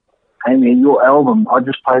say, "Hey, man, your album, I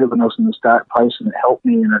just played it when I was in this dark place, and it helped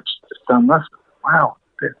me, and it's just done this." Wow,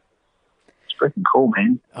 it's freaking cool,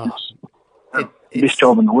 man. Oh, it's the best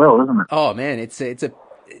job in the world, isn't it? Oh man,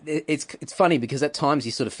 it's funny because at times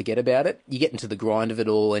you sort of forget about it. You get into the grind of it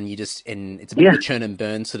all, and it's a bit of a churn and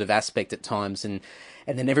burn sort of aspect at times, and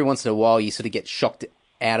then every once in a while you sort of get shocked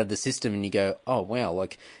out of the system, and you go, "Oh wow!"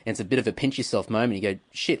 Like, and it's a bit of a pinch yourself moment. You go,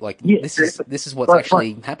 "Shit!" Like this is what's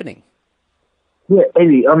actually happening. Yeah,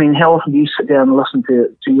 Eddie. I mean, how often do you sit down and listen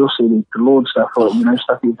to your CD, the Lord stuff, or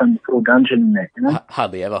stuff you've done before Dungeon and that? You know,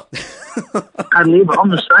 hardly ever. Hardly ever. I'm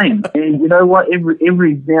the same. And you know what?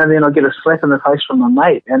 Every now and then I get a slap in the face from my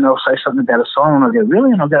mate, and they'll say something about a song, and I go,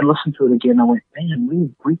 "Really?" And I'll go and listen to it again. I went,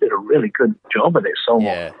 "Man, we did a really good job of that song."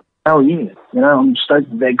 Yeah. Hell yeah. You know, I'm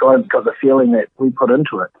stoked that guy got the feeling that we put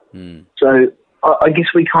into it. So I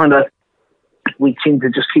guess we tend to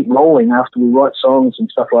just keep rolling after we write songs and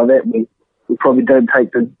stuff like that. We probably don't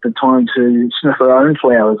take the time to sniff our own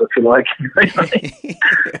flowers, if you like.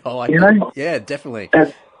 You know? Yeah, definitely.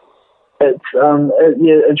 It's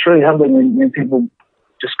really humbling when people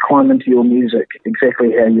just climb into your music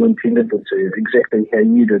exactly how you intended it to, exactly how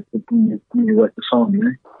you did when you wrote the song, you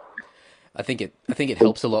know? I think it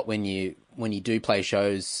helps a lot when you do play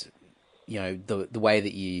shows, you know, the way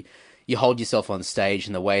that you hold yourself on stage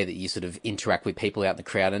and the way that you sort of interact with people out in the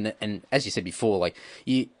crowd, and as you said before, like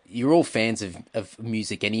you're all fans of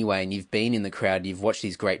music anyway, and you've been in the crowd, you've watched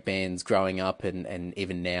these great bands growing up and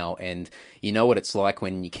even now, and you know what it's like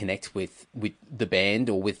when you connect with the band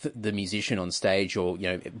or with the musician on stage, or you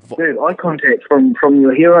know, dude, eye contact from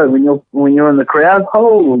your hero when you're in the crowd.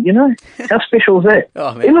 Oh, you know, how special is that?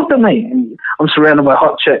 Oh, man. He looked at me. And I'm surrounded by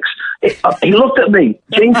hot chicks. He looked at me.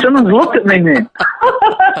 Gene Simmons looked at me, man.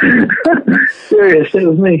 Serious, it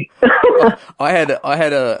was me. I had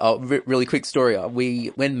a really quick story.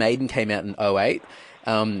 When Maiden came out in 2008,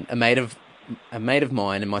 a mate of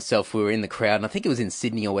mine and myself, we were in the crowd, and I think it was in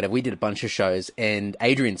Sydney or whatever. We did a bunch of shows, and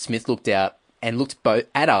Adrian Smith looked out and looked both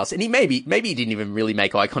at us, and he maybe he didn't even really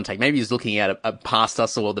make eye contact. Maybe he was looking at past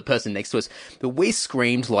us or the person next to us, but we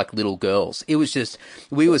screamed like little girls. It was just,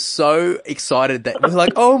 we were so excited that we were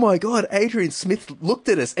like, "Oh my God, Adrian Smith looked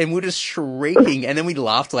at us," and we were just shrieking. And then we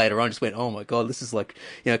laughed later on, just went, "Oh my God, this is like,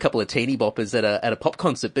 you know, a couple of teeny boppers at a pop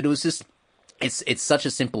concert." But it was just, it's such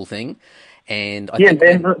a simple thing. And I think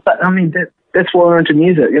that's why we're into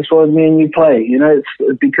music. That's why me and you play. You know,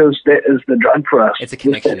 it's because that is the drug for us. It's a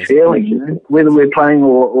connection. It's that feeling, you know? Whether we're playing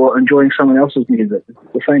or enjoying someone else's music, it's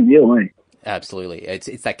the same deal, eh? Absolutely.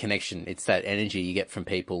 It's that connection. It's that energy you get from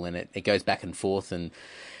people, and it goes back and forth, and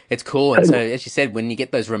it's cool. And so, as you said, when you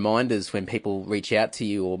get those reminders when people reach out to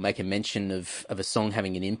you or make a mention of a song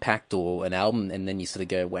having an impact or an album, and then you sort of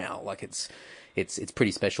go, "Wow, like it's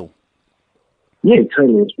pretty special." Yeah,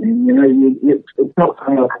 totally. You know, it's not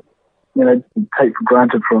something like, you know, take for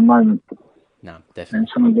granted for a moment. No, definitely. And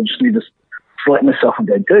sometimes I just need to select myself and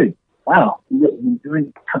go, "Dude, wow, you're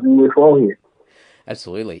doing something worthwhile here."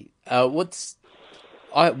 Absolutely.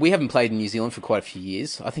 We haven't played in New Zealand for quite a few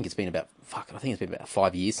years. I think it's been about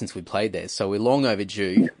 5 years since we played there. So we're long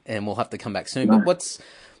overdue, and we'll have to come back soon. No. But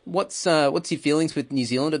what's your feelings with New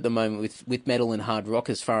Zealand at the moment with metal and hard rock,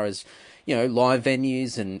 as far as, you know, live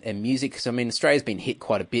venues and music? Because I mean, Australia's been hit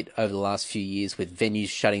quite a bit over the last few years with venues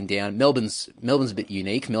shutting down. Melbourne's a bit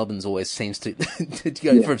unique. Melbourne's always seems to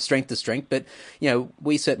go from strength to strength, but you know,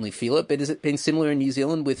 we certainly feel it. But has it been similar in New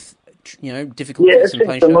Zealand with, you know, difficulties in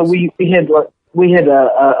playing shows? We had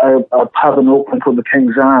a pub in Auckland called the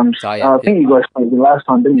King's Arms. Oh, yeah, I think you guys played there last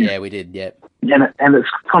time, didn't you? Yeah, we did. Yeah, and it's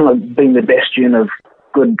kind of like been the bastion of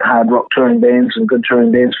good hard rock touring bands and good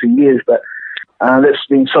touring bands for years, but that's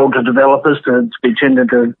been sold to developers to be turned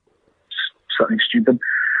into something stupid.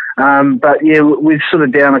 But yeah, we're sort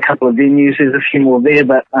of down a couple of venues. There's a few more there,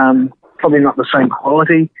 but probably not the same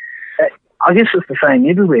quality. I guess it's the same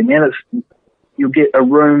everywhere, man. You'll get a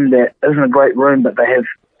room that isn't a great room, but they have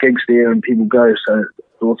gigs there and people go, so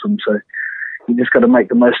it's awesome. So you just got to make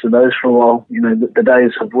the most of those for a while. You know, the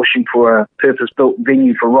days of wishing for a purpose-built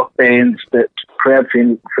venue for rock bands that's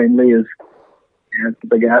crowd-friendly is, you know, it's a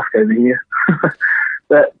big ask over here.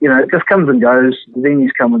 But, you know, it just comes and goes. The venues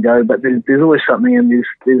come and go, but there's always something, and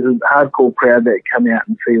there's a hardcore crowd that come out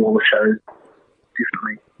and see all the shows,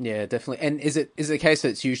 definitely. Yeah, definitely. And is it a case that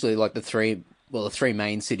it's usually like the three the three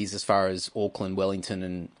main cities as far as Auckland, Wellington,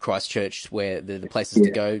 and Christchurch, where the places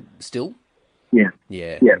to go still. Yeah,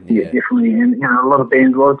 definitely. And a lot of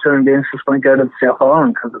touring bands just won't go to the South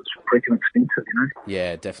Island because it's freaking expensive.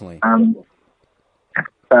 Yeah, definitely.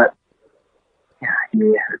 But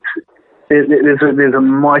there's a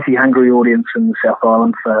mighty hungry audience in the South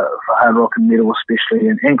Island for hard rock and metal, especially,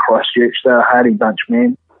 and Christchurch. They're a hardy bunch,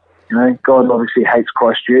 man. God obviously hates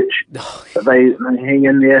Christchurch, but they hang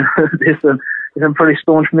in there. There's some pretty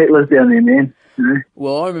staunch metalers down there, man.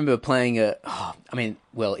 Well, I remember playing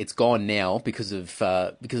it's gone now because of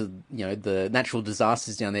the natural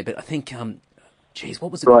disasters down there. But I think,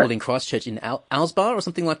 what was it called in Christchurch, in Alsbar or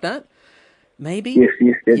something like that? Maybe. Yes.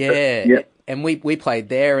 Yeah. And we played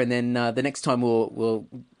there, and then the next time we're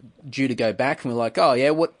due to go back, and we're like, oh yeah,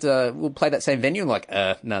 we'll play that same venue. And like,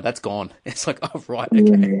 no, that's gone. It's like, oh right,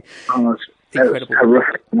 okay. Yeah. Oh, incredible,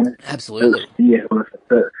 horrific. Absolutely.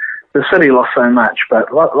 The city lost so much,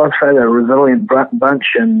 but like I say, they're a resilient bunch,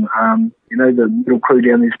 and the middle crew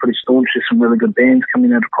down there is pretty staunch. There's some really good bands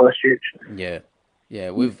coming out of Christchurch.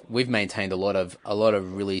 Yeah, we've maintained a lot of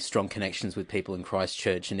really strong connections with people in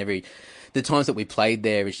Christchurch, and the times that we played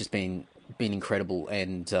there, it's just been incredible.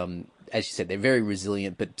 And as you said, they're very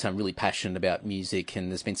resilient, but really passionate about music. And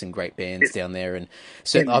there's been some great bands down there, and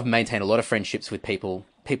so I've maintained a lot of friendships with people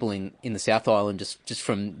in the South Island just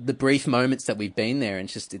from the brief moments that we've been there. And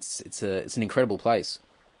it's an incredible place.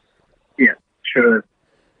 Yeah, sure.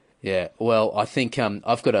 Yeah, well, I think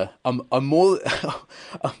I've got I'm more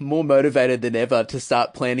I'm more motivated than ever to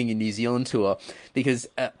start planning a New Zealand tour because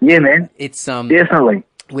man, it's definitely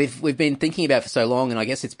we've been thinking about it for so long, and I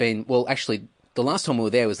guess it's been, well, actually the last time we were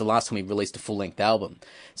there was the last time we released a full-length album.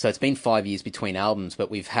 So it's been 5 years between albums, but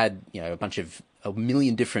we've had a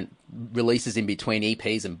million different releases in between,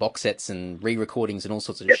 EPs and box sets and re-recordings and all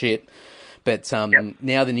sorts of shit. But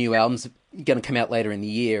now the new album's going to come out later in the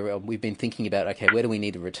year. We've been thinking about, okay, where do we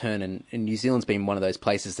need to return? And New Zealand's been one of those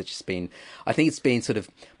places that's just been, I think it's been sort of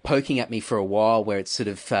poking at me for a while, where it's sort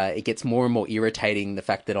of, it gets more and more irritating, the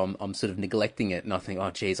fact that I'm sort of neglecting it. And I think, oh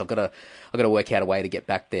geez, I've got to work out a way to get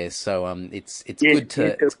back there. So, it's good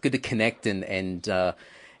to connect and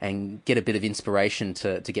get a bit of inspiration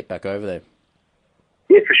to get back over there.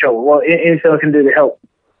 Yeah, for sure. Well, anything I can do to help,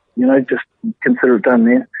 just consider it done,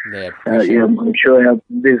 man. Yeah, I'm sure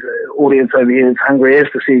there's an audience over here that's hungry as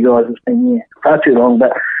to see you guys. It's been here far too long,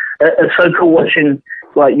 but it's so cool watching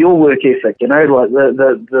like your work ethic. Like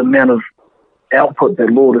the amount of output that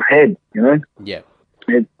Lord has had. Yeah,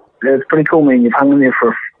 it's pretty cool, man. You've hung in there for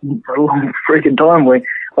a long freaking time. Where,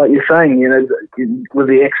 like you're saying, with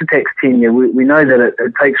the Exotex tenure, we know that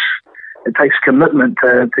it takes commitment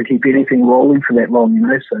to keep anything rolling for that long.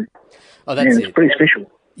 So it's pretty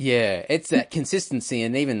special. Yeah, it's that consistency,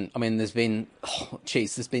 and even, there's been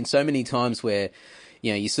so many times where,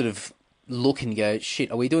 you sort of look and go, shit,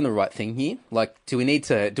 are we doing the right thing here? Like, do we need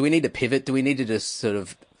to pivot? Do we need to just sort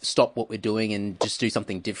of stop what we're doing and just do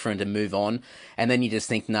something different and move on? And then you just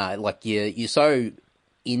think, nah, like you're so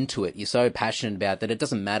into it, you're so passionate about it, that it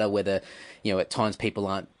doesn't matter whether, at times people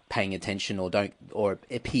aren't paying attention or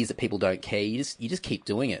it appears that people don't care. You just keep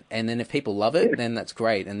doing it, and then if people love it, then that's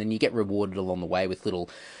great, and then you get rewarded along the way with little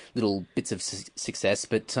bits of success.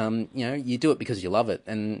 But you do it because you love it,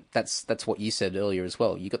 and that's what you said earlier as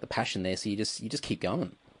well. You got the passion there, so you just keep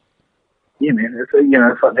going. Yeah, man.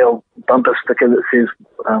 It's like the old bumper sticker that says,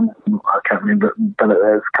 I can't remember, but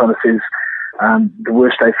it kind of says, the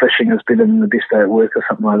worst day fishing is better than the best day at work, or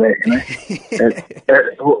something like that.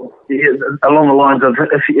 Along the lines of,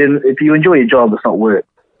 if you enjoy your job, it's not work.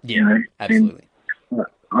 Yeah, absolutely. And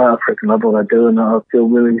I freaking love what I do, and I feel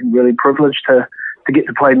really, really privileged to get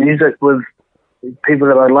to play music with people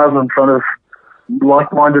that I love in front of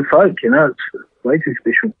like-minded folk. It's way too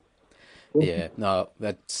special. Yeah, no,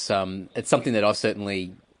 that's it's something that I've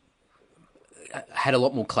certainly had a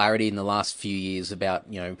lot more clarity in the last few years about,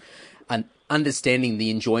 understanding the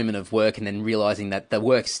enjoyment of work, and then realizing that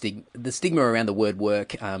the stigma around the word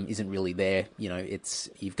work isn't really there. It's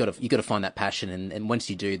you've got to find that passion, and once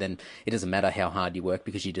you do, then it doesn't matter how hard you work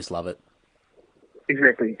because you just love it.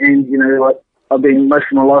 Exactly, and like most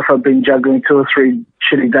of my life I've been juggling 2 or 3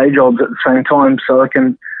 shitty day jobs at the same time, so I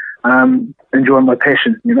can enjoy my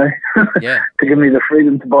passion. Yeah. To give me the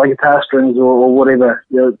freedom to buy guitar strings or whatever.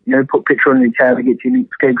 Put petrol in your car to get to your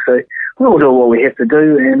next gig. So we all do what we have to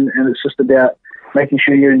do, and it's just about making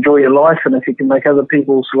sure you enjoy your life, and if you can make other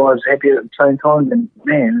people's lives happier at the same time, then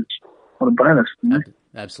man, it's what a bonus.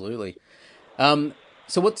 Absolutely.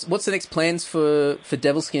 So what's the next plans for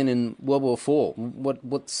Devilskin in World War IV?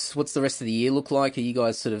 What's the rest of the year look like? Are you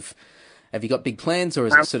guys have you got big plans, or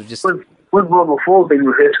is it sort of just? with World War IV, we've been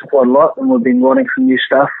rehearsing quite a lot, and we've been writing some new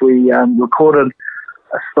stuff. We recorded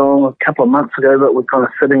a song a couple of months ago that we're kind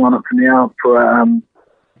of sitting on it for now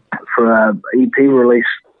for a EP release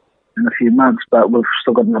in a few months, but we've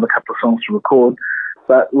still got another couple of songs to record.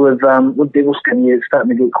 But with Devilskin, yeah, it's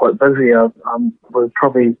starting to get quite busy. We're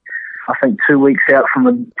probably, I think, 2 weeks out from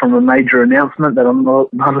a major announcement that I'm not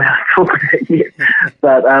allowed to talk about yet.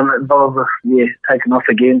 But it involves us, taking off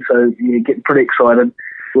again. So yeah, getting pretty excited.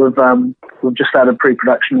 We've just started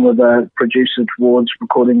pre-production with a producer towards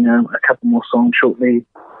recording a couple more songs shortly.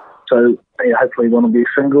 So yeah, hopefully one will be a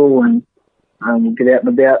single, and we'll get out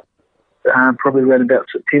and about probably around about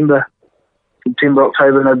September,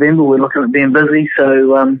 October, November. We're looking at being busy.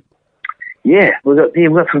 So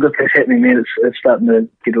we've got some good things happening, man. It's starting to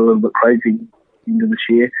get a little bit crazy into this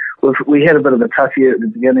year. We had a bit of a tough year at the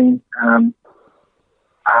beginning.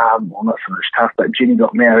 Well, not so much tough, but Jenny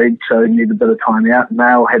got married, so needed a bit of time out.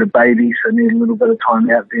 Male had a baby, so needed a little bit of time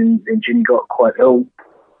out. Then Jenny got quite ill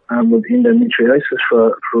with endometriosis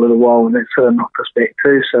for a little while, and that sort of knocked us back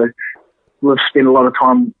too. So we've spent a lot of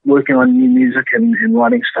time working on new music and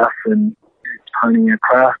writing stuff and honing our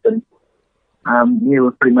craft. And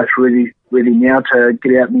we're pretty much ready now to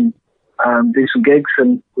get out and do some gigs.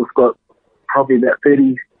 And we've got probably about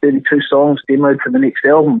 32 songs demoed for the next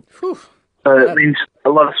album. Whew. So it means a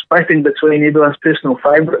lot of spacing between everyone's personal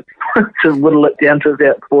favourites to whittle it down to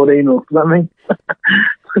about 14 or something.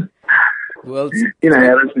 Well, you know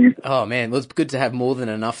how it is, man. Oh man, well, it's good to have more than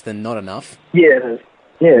enough than not enough. Yeah,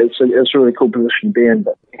 it's a really cool position to be in.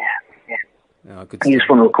 But yeah, oh, good you just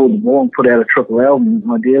want to record them all and put out a triple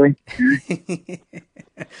album, ideally.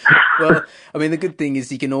 Well, I mean, the good thing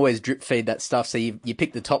is you can always drip feed that stuff. So you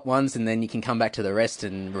pick the top ones, and then you can come back to the rest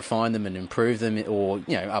and refine them and improve them, or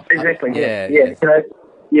Exactly. Yeah.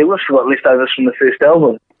 We've still got leftovers from the first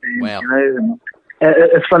album. And, wow.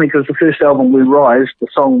 It's funny because the first album, the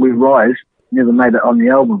song "We Rise," never made it on the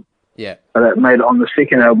album. Yeah. But it made it on the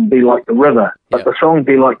second album, "Be Like the River." But the song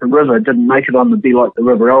 "Be Like the River" didn't make it on the "Be Like the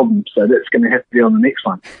River" album, so that's going to have to be on the next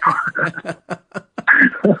one.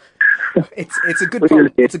 It's a good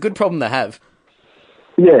problem. It's a good problem to have.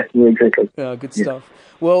 Yeah, exactly. Good stuff.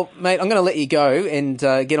 Well, mate, I'm going to let you go and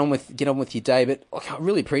get on with your day. But I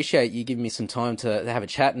really appreciate you giving me some time to have a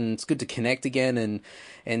chat, and it's good to connect again. And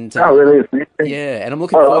really is, man. Yeah, and I'm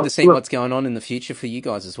looking forward to seeing what's going on in the future for you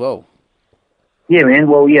guys as well. Yeah, man.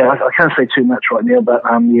 Well, I can't say too much right now, but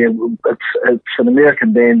it's an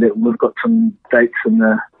American band that we've got some dates in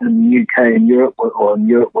the UK and Europe, or in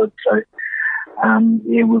Europe. So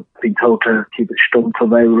we've been told to keep it still until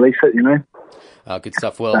they release it. Good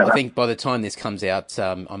stuff. Well, I think by the time this comes out,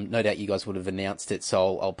 no doubt you guys would have announced it.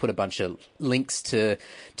 So I'll put a bunch of links to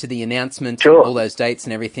the announcement, sure, all those dates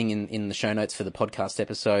and everything in the show notes for the podcast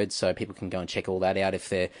episode, so people can go and check all that out if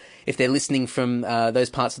they're listening from those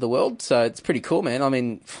parts of the world. So it's pretty cool, man. I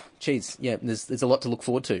mean, geez, yeah, there's a lot to look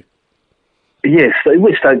forward to. Yes,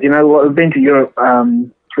 we're stoked. We've been to Europe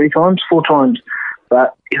 4 times,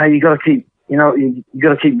 but you got to keep. You got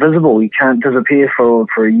to keep visible. You can't disappear for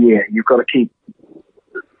a year. You've got to keep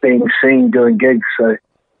being seen doing gigs. So,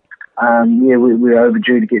 we're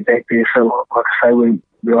overdue to get back there. So, like I say,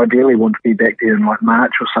 we ideally want to be back there in like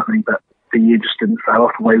March or something, but the year just didn't start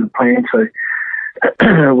off the way we planned. So,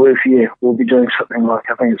 we'll be doing something like,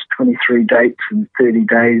 I think it's 23 dates in 30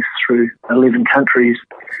 days through 11 countries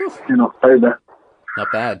in October.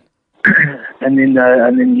 Not bad. and then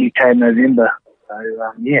UK in November. So,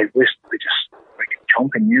 we're just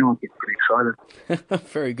chomping now. I'm getting pretty excited.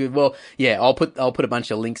 Very good. Well, I'll put a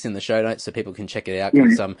bunch of links in the show notes so people can check it out.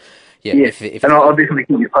 If I'll definitely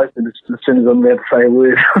keep you posted as soon as I'm allowed to say a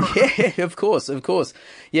word. Yeah, of course.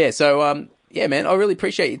 Yeah, so, man, I really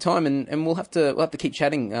appreciate your time, and we'll have to keep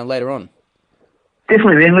chatting later on.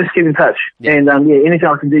 Definitely, man. Let's keep in touch. Yeah. And, anything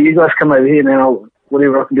I can do, you guys come over here, man.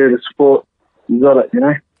 Whatever I can do to support, you got it,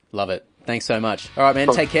 Love it. Thanks so much. All right, man.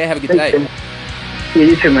 Take care. Have a good day. Yeah,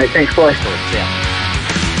 you too, mate. Thanks, bye.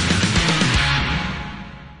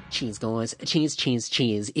 Cheers, guys.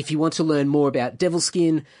 Cheers. If you want to learn more about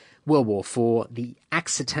Devilskin, World War IV, the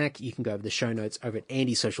Axe Attack, you can go over the show notes over at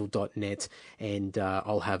andysocial.net, and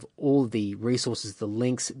I'll have all the resources, the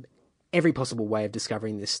links, every possible way of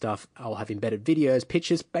discovering this stuff. I'll have embedded videos,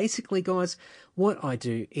 pictures, basically, guys, what I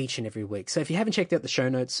do each and every week. So if you haven't checked out the show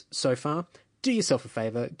notes so far, do yourself a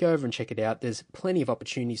favor, go over and check it out. There's plenty of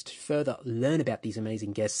opportunities to further learn about these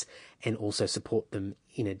amazing guests and also support them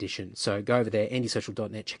in addition. So go over there,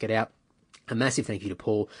 andysocial.net, check it out. A massive thank you to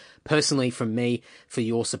Paul, personally from me, for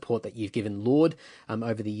your support that you've given Lord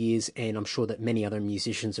over the years, and I'm sure that many other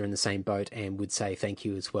musicians are in the same boat and would say thank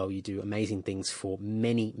you as well. You do amazing things for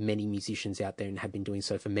many, many musicians out there and have been doing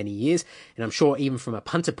so for many years, and I'm sure even from a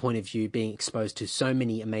punter point of view, being exposed to so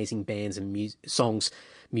many amazing bands and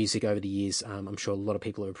music over the years, I'm sure a lot of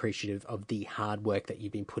people are appreciative of the hard work that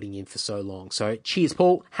you've been putting in for so long. So cheers,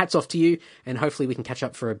 Paul, hats off to you, and hopefully we can catch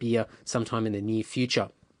up for a beer sometime in the near future.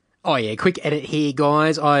 Oh yeah, quick edit here,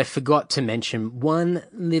 guys. I forgot to mention one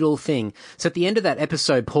little thing. So at the end of that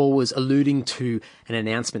episode, Paul was alluding to an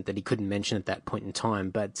announcement that he couldn't mention at that point in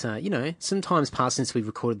time. But, some time's passed since we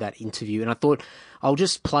recorded that interview, and I thought I'll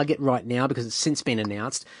just plug it right now because it's since been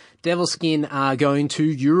announced. Devilskin are going to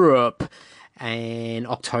Europe in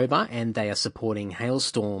October, and they are supporting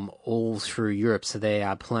Hailstorm all through Europe. So they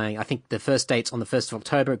are playing, I think the first date's on the 1st of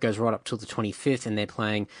October. It goes right up till the 25th, and they're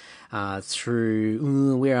playing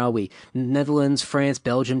through, where are we? Netherlands, France,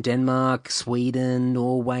 Belgium, Denmark, Sweden,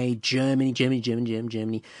 Norway,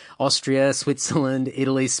 Germany, Austria, Switzerland,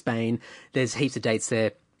 Italy, Spain. There's heaps of dates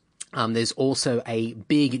there. There's also a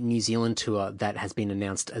big New Zealand tour that has been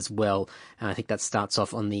announced as well. I think that starts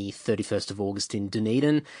off on the 31st of August in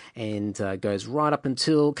Dunedin and goes right up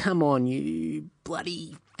until, come on, you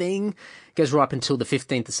bloody thing, goes right up until the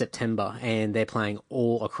 15th of September, and they're playing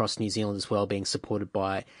all across New Zealand as well, being supported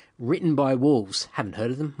by Written by Wolves. Haven't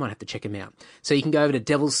heard of them, might have to check them out. So you can go over to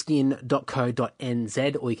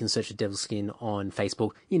devilskin.co.nz, or you can search for Devilskin on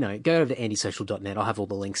Facebook. Go over to andysocial.net. I'll have all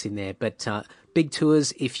the links in there. But big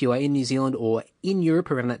tours, if you are in New Zealand or in Europe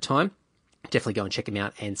around that time, definitely go and check them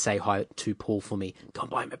out and say hi to Paul for me. Go and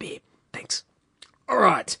buy him a beer. Thanks. All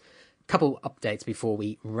right. Couple updates before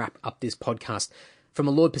we wrap up this podcast. From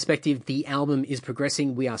a Lord perspective, the album is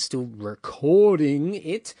progressing. We are still recording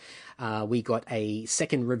it. We got a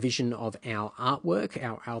second revision of our artwork,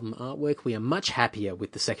 our album artwork. We are much happier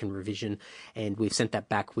with the second revision, and we've sent that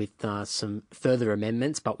back with some further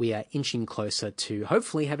amendments, but we are inching closer to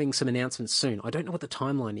hopefully having some announcements soon. I don't know what the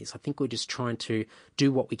timeline is. I think we're just trying to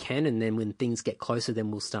do what we can, and then when things get closer,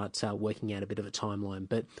 then we'll start working out a bit of a timeline.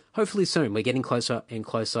 But hopefully soon. We're getting closer and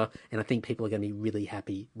closer, and I think people are going to be really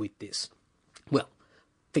happy with this. Well,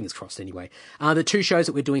 fingers crossed anyway. The two shows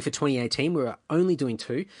that we're doing for 2018, we're only doing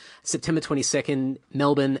two. September 22nd,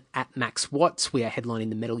 Melbourne at Max Watts. We are headlining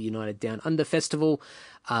the Metal United Down Under Festival.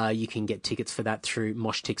 You can get tickets for that through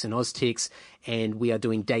Moshtix and Oztix. And we are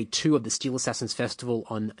doing day 2 of the Steel Assassins Festival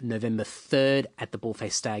on November 3rd at the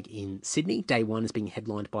Ballface Stag in Sydney. Day 1 is being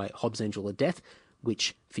headlined by Hobbs Angel of Death,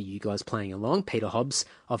 which, for you guys playing along, Peter Hobbs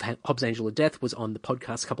of Hobbs Angel of Death was on the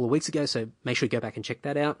podcast a couple of weeks ago, so make sure you go back and check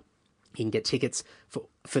that out. You can get tickets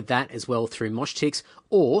for that as well through Moshtix,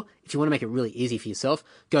 or if you want to make it really easy for yourself,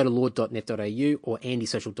 go to lord.net.au or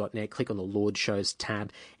andysocial.net, click on the Lord Shows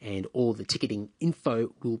tab, and all the ticketing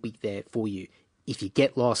info will be there for you. If you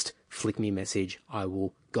get lost, flick me a message. I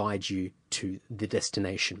will guide you to the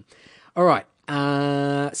destination. All right.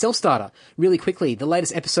 Self-starter, really quickly, the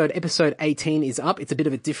latest episode 18 is up. It's a bit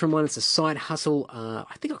of a different one. It's a side hustle.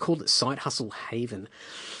 I think I called it Side Hustle Haven.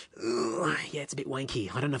 Yeah, it's a bit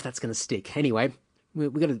wanky. I don't know if that's going to stick. Anyway, we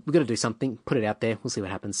got to do something. Put it out there. We'll see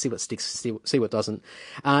what happens. See what sticks. See what doesn't.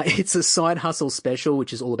 It's a side hustle special,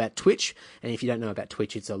 which is all about Twitch. And if you don't know about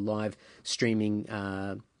Twitch, it's a live streaming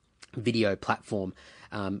video platform.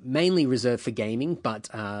 Mainly reserved for gaming, but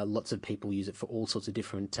lots of people use it for all sorts of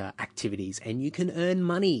different activities, and you can earn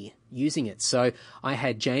money using it. So I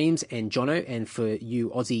had James and Jono, and for you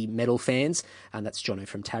Aussie metal fans, that's Jono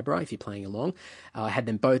from Tabra, if you're playing along, I had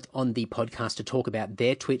them both on the podcast to talk about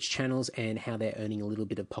their Twitch channels and how they're earning a little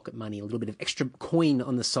bit of pocket money, a little bit of extra coin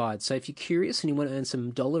on the side. So if you're curious and you want to earn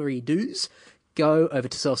some dollary dues, go over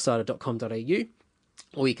to selfstarter.com.au.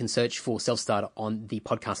 or you can search for Self-Starter on the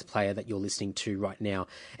podcast player that you're listening to right now.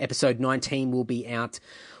 Episode 19 will be out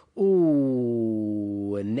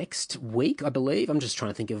next week, I believe. I'm just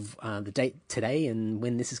trying to think of the date today and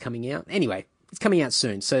when this is coming out. Anyway, it's coming out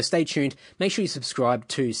soon, so stay tuned. Make sure you subscribe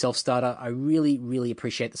to Self-Starter. I really, really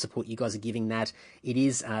appreciate the support you guys are giving that. It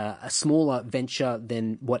is a smaller venture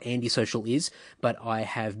than what Andy Social is, but I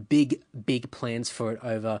have big, big plans for it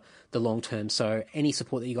over the long term. So any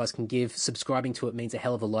support that you guys can give, subscribing to it means a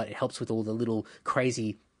hell of a lot. It helps with all the little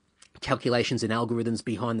crazy calculations and algorithms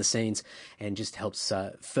behind the scenes, and just helps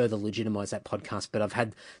further legitimize that podcast. But I've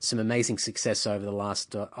had some amazing success over the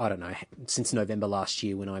last, since November last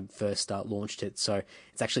year when I first launched it. So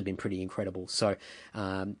it's actually been pretty incredible. So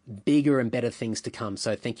bigger and better things to come.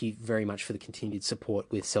 So thank you very much for the continued support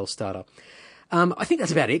with Self-Starter. I think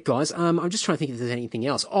that's about it, guys. I'm just trying to think if there's anything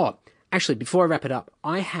else. Actually, before I wrap it up,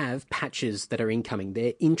 I have patches that are incoming.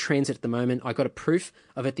 They're in transit at the moment. I got a proof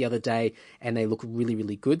of it the other day, and they look really,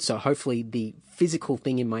 really good. So hopefully the physical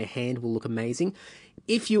thing in my hand will look amazing.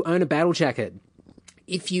 If you own a battle jacket,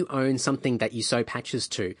 if you own something that you sew patches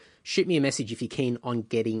to, shoot me a message if you're keen on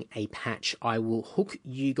getting a patch. I will hook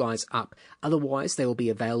you guys up. Otherwise, they will be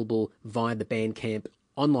available via the Bandcamp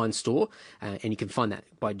online store, and you can find that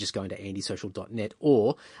by just going to andysocial.net,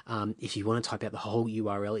 or if you want to type out the whole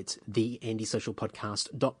URL, it's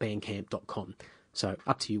theandysocialpodcast.bandcamp.com. So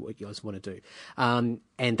up to you what you guys want to do. And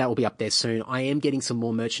that will be up there soon. I am getting some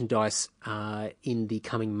more merchandise in the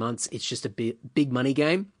coming months. It's just a big money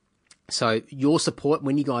game. So your support,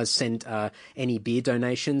 when you guys send any beer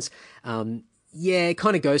donations, it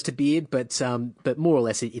kind of goes to beer, but more or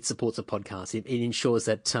less it supports a podcast. It ensures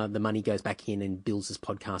that the money goes back in and builds this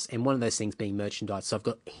podcast. And one of those things being merchandise. So I've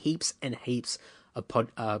got heaps and heaps of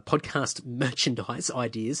podcast merchandise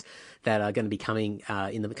ideas that are going to be coming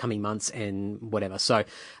in the coming months and whatever. So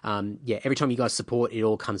every time you guys support, it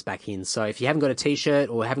all comes back in. So if you haven't got a t-shirt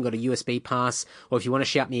or haven't got a USB pass, or if you want to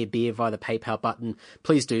shout me a beer via the PayPal button,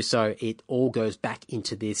 please do so. It all goes back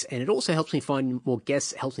into this, and it also helps me find more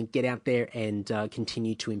guests, helps me get out there and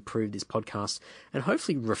continue to improve this podcast and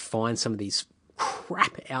hopefully refine some of these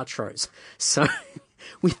crap outros. So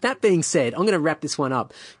with that being said, I'm going to wrap this one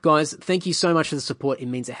up. Guys, thank you so much for the support. It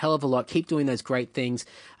means a hell of a lot. Keep doing those great things.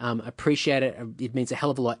 Appreciate it. It means a hell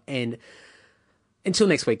of a lot. And until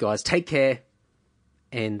next week, guys, take care.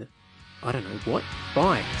 And I don't know what.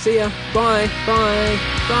 Bye. See ya. Bye. Bye.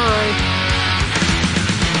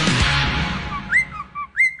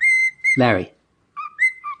 Bye.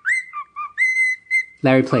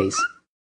 Larry, please.